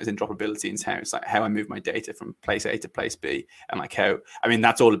 we're talking about is interoperability, and how it's like how I move my data from place A to place B, and like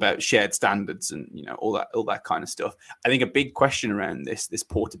that's all about shared standards and, all that kind of stuff. I think a big question around this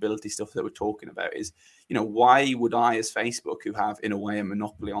portability stuff that we're talking about is, why would I, as Facebook, who have in a way a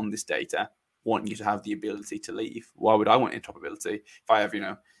monopoly on this data, want you to have the ability to leave. Why would I want interoperability if I have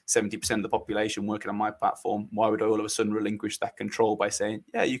 70% of the population working on my platform? Why would I all of a sudden relinquish that control by saying,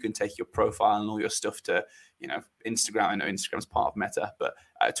 yeah, you can take your profile and all your stuff to, Instagram? I know Instagram's part of Meta, but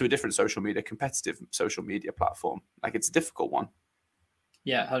to a different competitive social media platform. Like, it's a difficult one.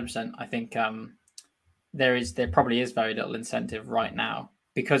 Yeah, 100%. I think there probably is very little incentive right now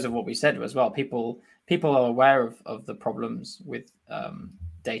because of what we said as well. People are aware of the problems with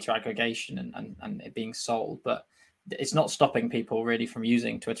data aggregation and it being sold, but it's not stopping people really from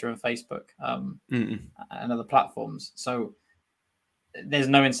using Twitter and Facebook and other platforms. So there's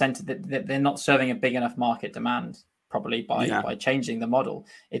no incentive that they're not serving a big enough market demand probably by changing the model.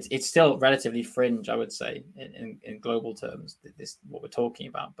 It's still relatively fringe, I would say, in global terms, this what we're talking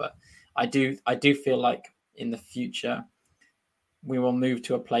about. But I do feel like in the future we will move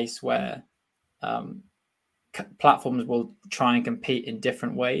to a place where platforms will try and compete in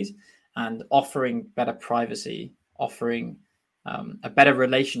different ways, and offering better privacy, offering a better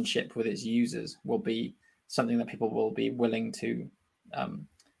relationship with its users will be something that people will be willing to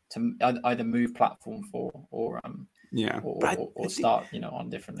either move platform for or start on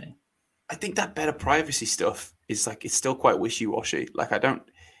differently. I think that better privacy stuff is it's still quite wishy-washy. Like, I don't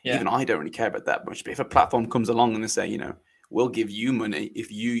really care about that much. But if a platform comes along and they say, we'll give you money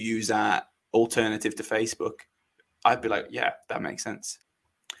if you use our alternative to Facebook, I'd be like, yeah, that makes sense.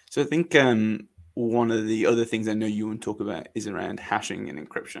 So I think one of the other things I know you want to talk about is around hashing and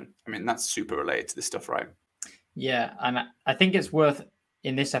encryption. I mean, that's super related to this stuff, right? Yeah, and I think it's worth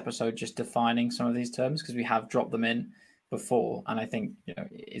in this episode just defining some of these terms because we have dropped them in before, and I think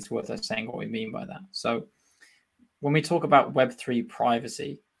it's worth us saying what we mean by that. So when we talk about Web3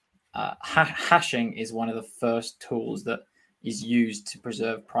 privacy, hashing is one of the first tools that is used to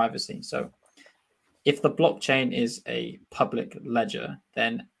preserve privacy. So if the blockchain is a public ledger,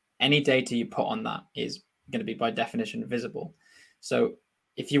 then any data you put on that is going to be by definition visible. So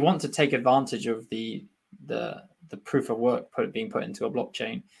if you want to take advantage of the proof of work being put into a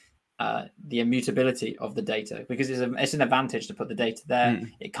blockchain, the immutability of the data, because it's an advantage to put the data there.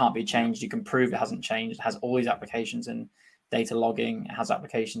 It can't be changed. You can prove it hasn't changed. It has all these applications in data logging. It has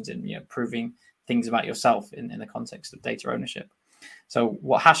applications in proving things about yourself in the context of data ownership. So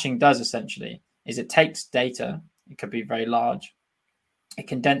what hashing does essentially is it takes data. It could be very large. It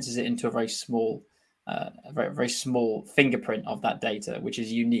condenses it into a very small very small fingerprint of that data, which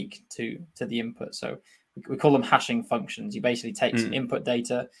is unique to the input. So we call them hashing functions. You basically take some input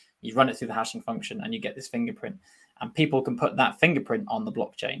data, you run it through the hashing function, and you get this fingerprint. And people can put that fingerprint on the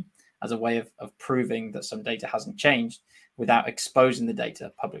blockchain as a way of proving that some data hasn't changed without exposing the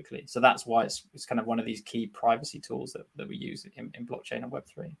data publicly. So that's why it's kind of one of these key privacy tools that we use in blockchain and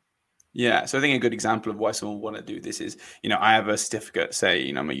Web3. Yeah, so I think a good example of why someone would want to do this is, I have a certificate, say,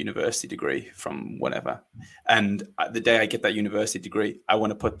 my university degree from whatever. And the day I get that university degree, I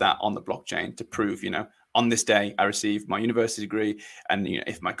want to put that on the blockchain to prove, on this day I received my university degree. And,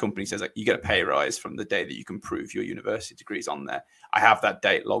 if my company says you get a pay rise from the day that you can prove your university degree is on there, I have that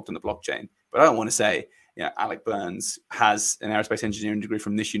date logged on the blockchain. But I don't want to say, Alec Burns has an aerospace engineering degree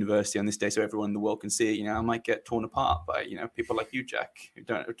from this university on this day, so everyone in the world can see. I might get torn apart by people like you, Jack, who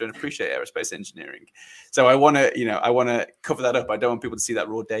don't appreciate aerospace engineering. So I want to cover that up. I don't want people to see that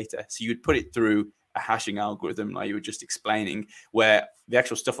raw data. So you would put it through a hashing algorithm, like you were just explaining, where the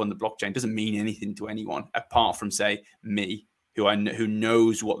actual stuff on the blockchain doesn't mean anything to anyone apart from, say, me, who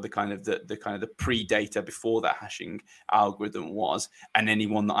knows what the kind of the pre-data before that hashing algorithm was, and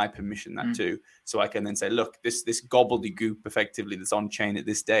anyone that I permission that to. So I can then say, look, this gobbledygook effectively that's on chain at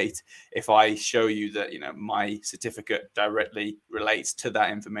this date, if I show you that my certificate directly relates to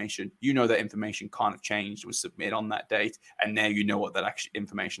that information, that information can't have changed, was submitted on that date, and now what that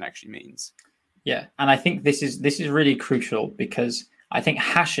information actually means. Yeah, and I think this is really crucial, because I think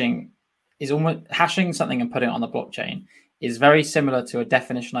hashing something and putting it on the blockchain is very similar to a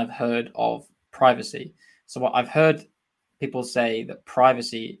definition I've heard of privacy. So what I've heard people say that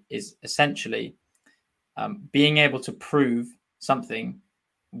privacy is essentially being able to prove something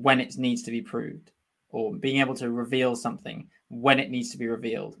when it needs to be proved, or being able to reveal something when it needs to be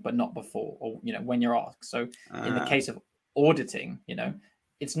revealed, but not before, or when you're asked. So in the case of auditing,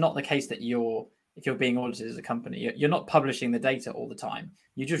 it's not the case that if you're being audited as a company, you're not publishing the data all the time.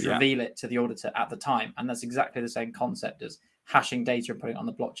 You just reveal it to the auditor at the time. And that's exactly the same concept as hashing data and putting it on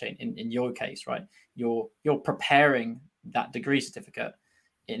the blockchain. In your case, right? You're preparing that degree certificate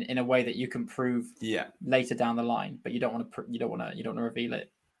in a way that you can prove later down the line, but you don't want to reveal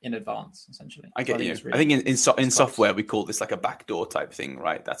it in advance, essentially. I get you. I think in software we call this like a backdoor type thing,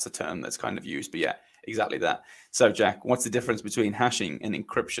 right? That's a term that's kind of used, but yeah, exactly that. So Jack, what's the difference between hashing and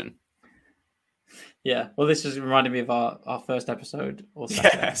encryption? Yeah. Well, this just reminded me of our first episode or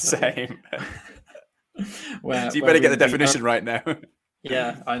second Yeah, episode. same. where So you where better get we- the definition right now.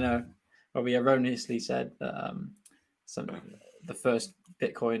 Yeah, I know. Where we erroneously said that the first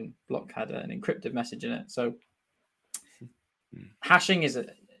Bitcoin block had an encrypted message in it. So hashing is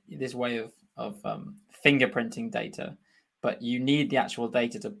this way of fingerprinting data, but you need the actual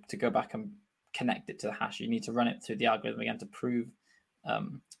data to go back and connect it to the hash. You need to run it through the algorithm again to prove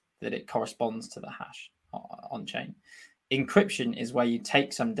that it corresponds to the hash on chain. Encryption is where you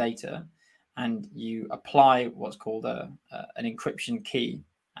take some data and you apply what's called an encryption key,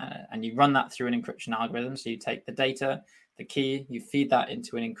 and you run that through an encryption algorithm. So you take the data, the key, you feed that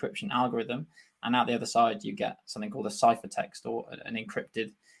into an encryption algorithm, and out the other side you get something called a ciphertext or an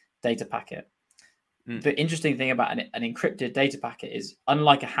encrypted data packet. The interesting thing about an encrypted data packet is,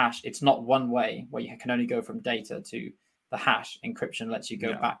 unlike a hash, it's not one way where you can only go from data to the hash. Encryption lets you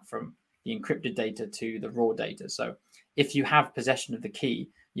go back from the encrypted data to the raw data. So if you have possession of the key,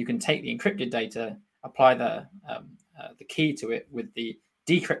 you can take the encrypted data, apply the key to it with the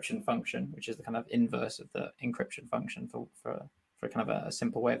decryption function, which is the kind of inverse of the encryption function for kind of a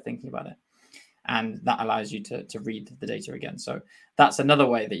simple way of thinking about it. And that allows you to read the data again. So that's another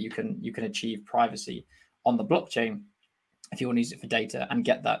way that you can achieve privacy on the blockchain if you want to use it for data and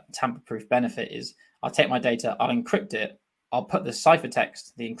get that tamper-proof benefit. Is I'll take my data, I'll encrypt it, I'll put the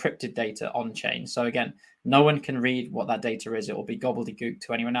ciphertext, the encrypted data, on chain. So again, no one can read what that data is. It will be gobbledygook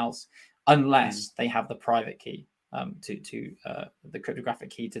to anyone else unless they have the private key, the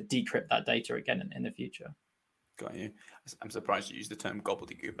cryptographic key to decrypt that data again in the future. Got you. I'm surprised you used the term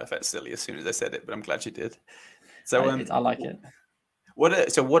gobbledygook. I felt silly as soon as I said it, but I'm glad you did. So I like it. What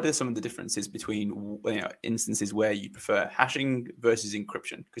are some of the differences between instances where you prefer hashing versus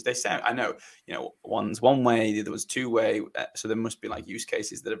encryption? Because they sound, I know, one's one way, the other was two way. So there must be like use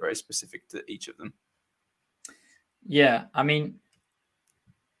cases that are very specific to each of them. Yeah, I mean,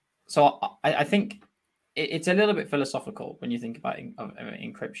 so I think it's a little bit philosophical when you think about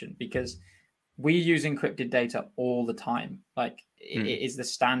encryption, because we use encrypted data all the time. Like it is the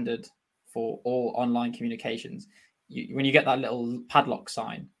standard for all online communications. When you get that little padlock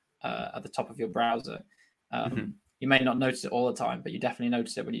sign at the top of your browser, you may not notice it all the time, but you definitely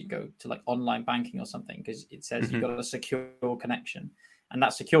notice it when you go to like online banking or something, because it says you've got a secure connection. And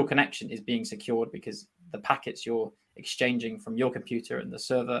that secure connection is being secured because the packets you're exchanging from your computer and the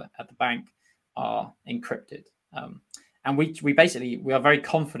server at the bank are encrypted. And we are very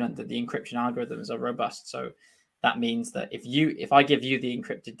confident that the encryption algorithms are robust. So that means that if I give you the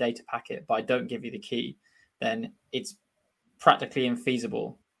encrypted data packet, but I don't give you the key, then it's practically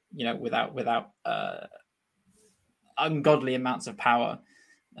infeasible, without ungodly amounts of power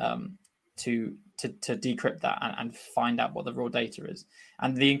to decrypt that and find out what the raw data is.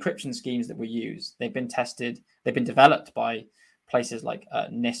 And the encryption schemes that we use, they've been developed by places like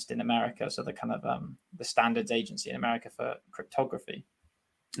NIST in America, so the kind of the standards agency in America for cryptography.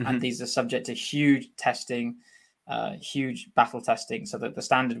 And these are subject to huge testing, huge battle testing. So that the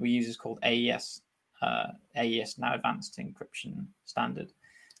standard we use is called AES, now Advanced Encryption Standard.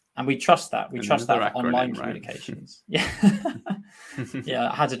 And we trust that. We trust that for online communications. Yeah. Yeah,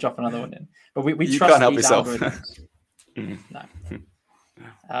 I had to drop another one in. But we you trust can't help these yourself. algorithms. No.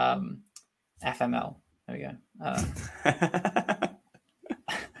 FML. There we go.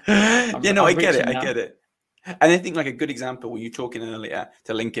 I get it. And I think like a good example when you're talking earlier,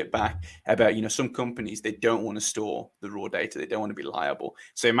 to link it back, about some companies, they don't want to store the raw data, they don't want to be liable.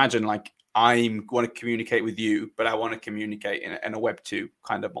 So imagine like I want to communicate with you, but I want to communicate in a Web 2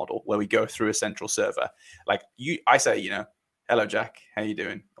 kind of model where we go through a central server. Like I say, hello Jack, how you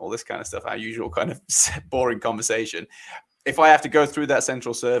doing? All this kind of stuff, our usual kind of boring conversation. If I have to go through that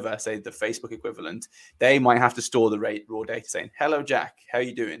central server, say the Facebook equivalent, they might have to store the raw data saying, hello Jack, how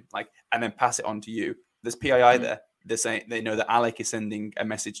you doing? And then pass it on to you. There's PII there. They're saying they know that Alec is sending a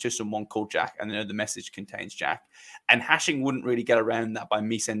message to someone called Jack, and they know the message contains Jack. And hashing wouldn't really get around that by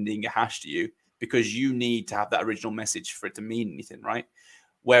me sending a hash to you, because you need to have that original message for it to mean anything, right?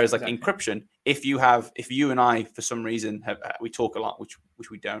 Whereas like encryption, if you and I, for some reason, we talk a lot, which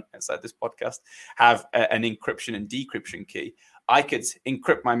we don't outside this podcast, have an encryption and decryption key, I could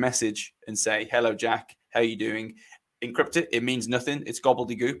encrypt my message and say, hello, Jack, how you doing? Encrypt it. It means nothing. It's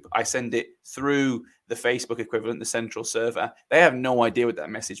gobbledygook. I send it through the Facebook equivalent, the central server. They have no idea what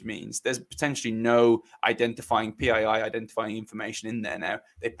that message means. There's potentially no identifying PII, identifying information in there now.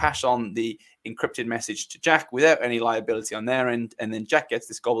 They pass on the encrypted message to Jack without any liability on their end, and then Jack gets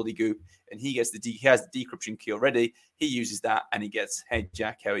this gobbledygook, and he has the decryption key already. He uses that, and he gets, hey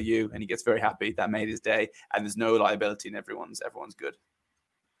Jack, how are you? And he gets very happy. That made his day, and there's no liability, and everyone's good.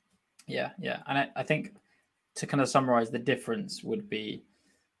 Yeah, and I think to kind of summarize, the difference would be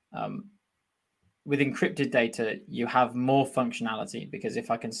with encrypted data, you have more functionality because if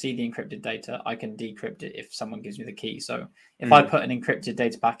I can see the encrypted data, I can decrypt it if someone gives me the key. So if I put an encrypted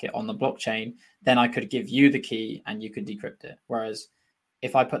data packet on the blockchain, then I could give you the key and you could decrypt it. Whereas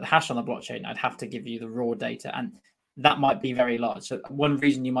if I put the hash on the blockchain, I'd have to give you the raw data, and that might be very large. So one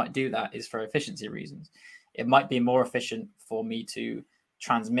reason you might do that is for efficiency reasons. It might be more efficient for me to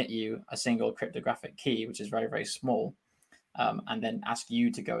transmit you a single cryptographic key, which is very, very small, and then ask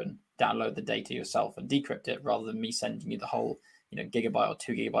you to go and download the data yourself and decrypt it, rather than me sending you the whole, gigabyte or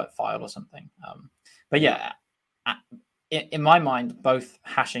 2 GB file or something. But yeah, in my mind, both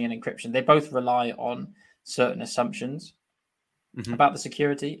hashing and encryption, they both rely on certain assumptions about the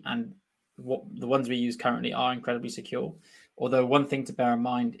security, and what the ones we use currently are incredibly secure. Although one thing to bear in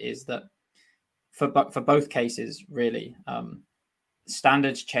mind is that for both cases, really,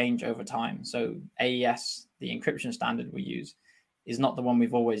 standards change over time. So AES, the encryption standard we use, is not the one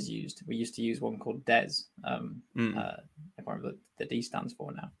we've always used. We used to use one called DES. I can't remember what the D stands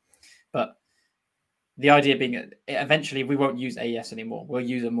for now. But the idea being, eventually we won't use AES anymore. We'll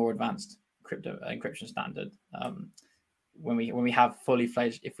use a more advanced crypto encryption standard. When we have fully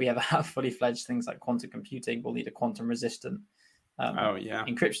fledged, if we ever have fully fledged things like quantum computing, we'll need a quantum resistant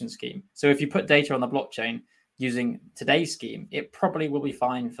encryption scheme. So if you put data on the blockchain using today's scheme, it probably will be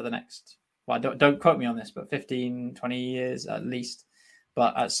fine for the next, well, don't quote me on this, but 15, 20 years at least.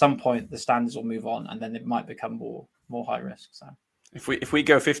 But at some point, the standards will move on, and then it might become more high risk. So if we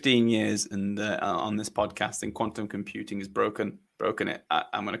go 15 years and on this podcast and quantum computing has broken it,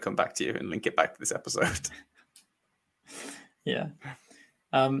 I'm going to come back to you and link it back to this episode. Yeah.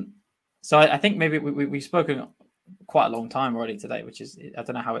 So I think maybe we've spoken quite a long time already today, which is, I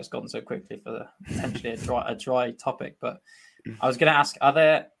don't know how it's gone so quickly for potentially a dry topic. But I was going to ask,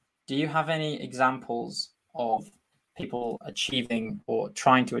 do you have any examples of people achieving or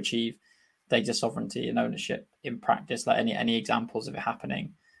trying to achieve data sovereignty and ownership in practice? Like any examples of it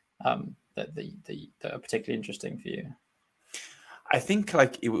happening that are particularly interesting for you? I think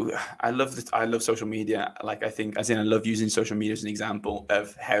I love social media. Like I love using social media as an example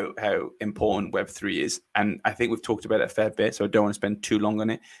of how important Web3 is. And I think we've talked about it a fair bit, so I don't want to spend too long on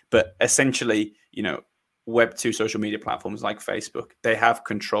it. But essentially, Web2 social media platforms like Facebook, they have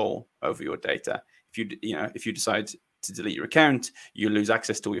control over your data. If you decide to delete your account, you lose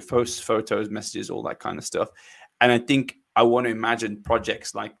access to all your posts, photos, messages, all that kind of stuff. And I think I want to imagine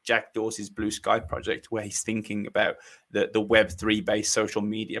projects like Jack Dorsey's Blue Sky project, where he's thinking about the Web3 based social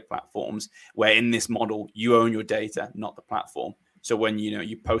media platforms, where in this model, you own your data, not the platform. So when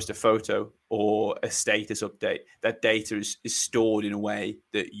you post a photo or a status update, that data is stored in a way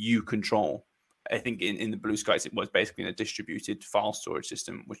that you control. I think in the Blue Skies, it was basically in a distributed file storage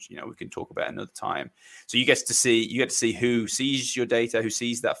system, which we can talk about another time. So you get to see who sees your data, who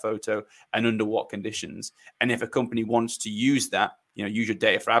sees that photo, and under what conditions. And if a company wants to use that, use your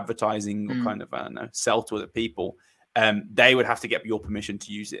data for advertising or kind of sell to other people, they would have to get your permission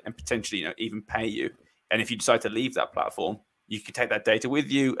to use it and potentially even pay you. And if you decide to leave that platform, you could take that data with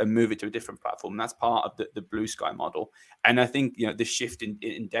you and move it to a different platform. And that's part of the Blue Sky model. And I think this shift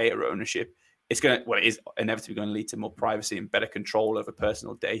in data ownership, it is inevitably going to lead to more privacy and better control over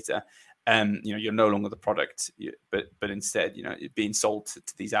personal data. You're no longer the product, but instead, being sold to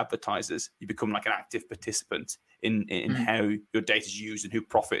these advertisers, you become like an active participant in how your data is used and who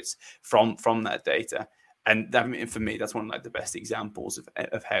profits from that data. And that, for me, that's one of the best examples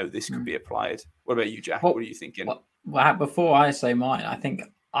of how this could be applied. What about you, Jack? What are you thinking? Well, before I say mine, I think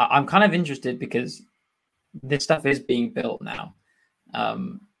I'm kind of interested because this stuff is being built now.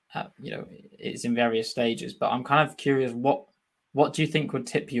 It's in various stages, but I'm kind of curious, what do you think would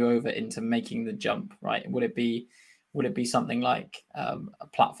tip you over into making the jump, right? Would it be something like a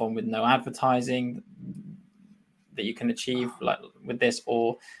platform with no advertising that you can achieve like with this?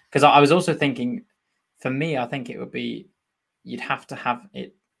 Or because I was also thinking, for me, I think it would be, you'd have to have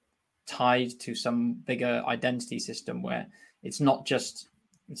it tied to some bigger identity system where it's not just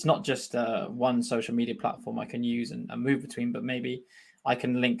one social media platform I can use and move between, but maybe I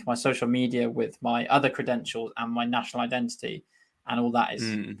can link my social media with my other credentials and my national identity, and all that is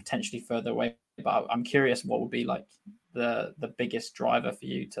potentially further away. But I'm curious, what would be like the biggest driver for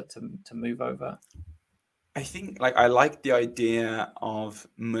you to move over? I think I like the idea of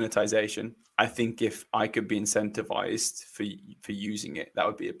monetization. I think if I could be incentivized for using it, that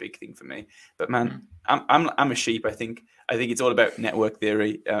would be a big thing for me. But man, I'm a sheep. I think it's all about network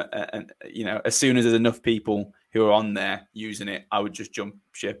theory. And as soon as there's enough people who are on there using it, I would just jump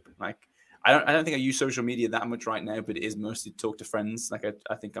ship. Like I don't think I use social media that much right now, but it is mostly to talk to friends. Like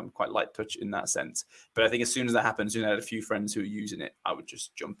I think I'm quite light touch in that sense. But I think as soon as that happens, I had a few friends who are using it, I would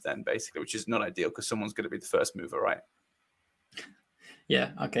just jump then, basically, which is not ideal because someone's going to be the first mover, right?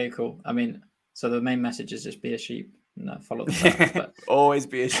 Yeah. Okay. Cool. I mean, so the main message is just be a sheep and follow the pack. But always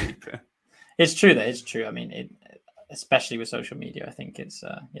be a sheep. It's true. That it's true. I mean, especially with social media, I think it's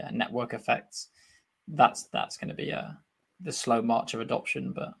network effects. That's going to be the slow march of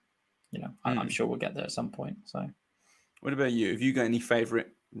adoption, but I'm sure we'll get there at some point. So, what about you? Have you got any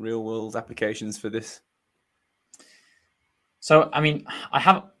favorite real world applications for this? So, I mean, I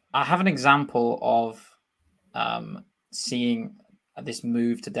have an example of seeing this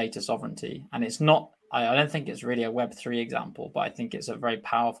move to data sovereignty, and it's not. I don't think it's really a Web3 example, but I think it's a very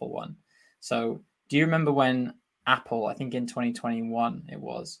powerful one. So, do you remember when Apple, I think in 2021 it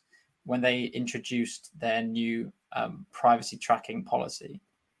was, when they introduced their new privacy tracking policy?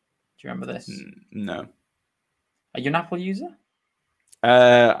 Do you remember this? No. Are you an Apple user?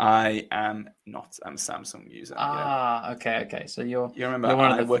 I am not. I'm a Samsung user. Okay. So you remember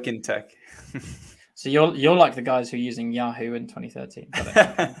I work in tech. So you're like the guys who are using Yahoo in 2013.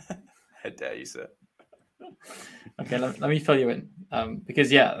 How dare you, sir? Okay, let me fill you in. Because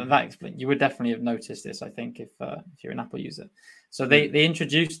that explains. You would definitely have noticed this, I think, if you're an Apple user. So they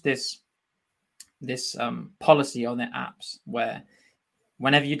introduced this policy on their apps where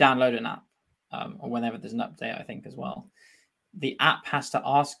whenever you download an app, or whenever there's an update, I think as well, the app has to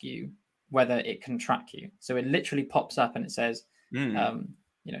ask you whether it can track you. So it literally pops up and it says, do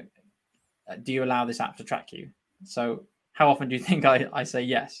you allow this app to track you? So how often do you think I say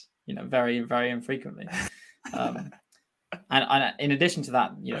yes? Very, very infrequently. And in addition to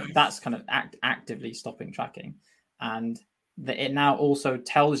that, that's kind of actively stopping tracking. And it now also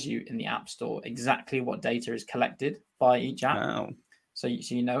tells you in the App Store exactly what data is collected by each app. Wow. So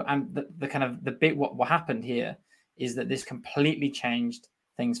and the kind of the bit what happened here is that this completely changed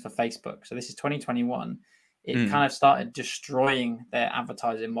things for Facebook. So this is 2021. It kind of started destroying their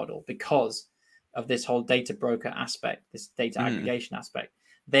advertising model because of this whole data broker aspect, this data aggregation aspect.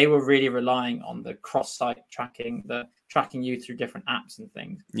 They were really relying on the cross-site tracking, the tracking you through different apps and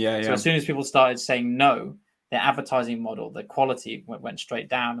things. Yeah. So as soon as people started saying no, their advertising model, the quality went straight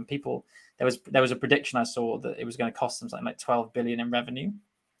down. And there was a prediction I saw that it was going to cost them something like 12 billion in revenue.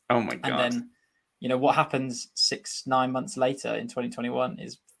 Oh my God. And then, what happens 6-9 months later in 2021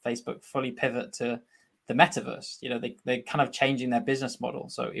 is Facebook fully pivot to the metaverse. They're kind of changing their business model.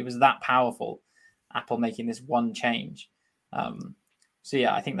 So it was that powerful, Apple making this one change.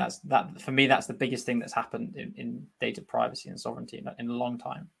 I think that for me, that's the biggest thing that's happened in data privacy and sovereignty in a long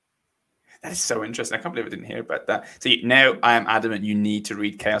time. That is so interesting. I can't believe I didn't hear about that. So now I am adamant you need to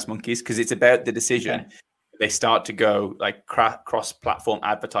read Chaos Monkeys because it's about the decision. Okay. They start to go like cross-platform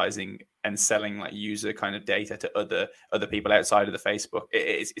advertising and selling like user kind of data to other people outside of the Facebook.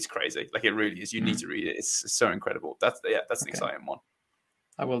 It's crazy. Like it really is. You need to read it. It's so incredible. That's an exciting one.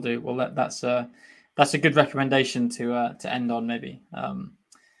 I will do. Well, that's a good recommendation to end on maybe.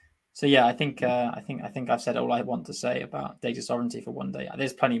 I think I've said all I want to say about data sovereignty for one day.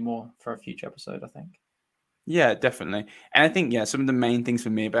 There's plenty more for a future episode, I think. Yeah, definitely. And I think, some of the main things for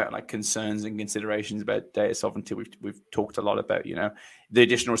me about like concerns and considerations about data sovereignty, we've talked a lot about, the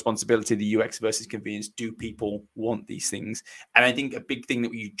additional responsibility, the UX versus convenience. Do people want these things? And I think a big thing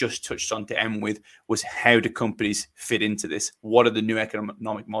that you just touched on to end with was how do companies fit into this? What are the new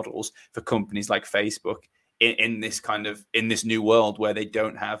economic models for companies like Facebook in this new world where they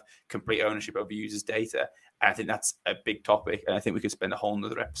don't have complete ownership over users' data? And I think that's a big topic. And I think we could spend a whole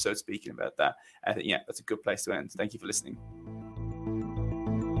nother episode speaking about that. I think, that's a good place to end. Thank you for listening.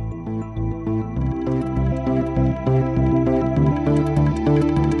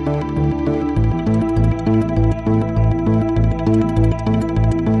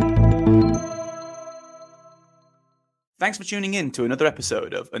 Thanks for tuning in to another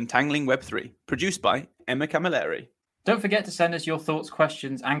episode of Untangling Web3, produced by Emma Camilleri. Don't forget to send us your thoughts,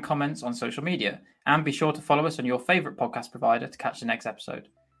 questions, and comments on social media. And be sure to follow us on your favourite podcast provider to catch the next episode.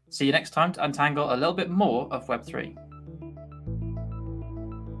 See you next time to untangle a little bit more of Web3.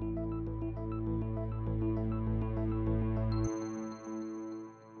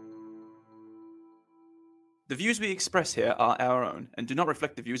 The views we express here are our own and do not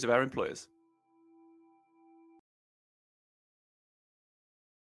reflect the views of our employers.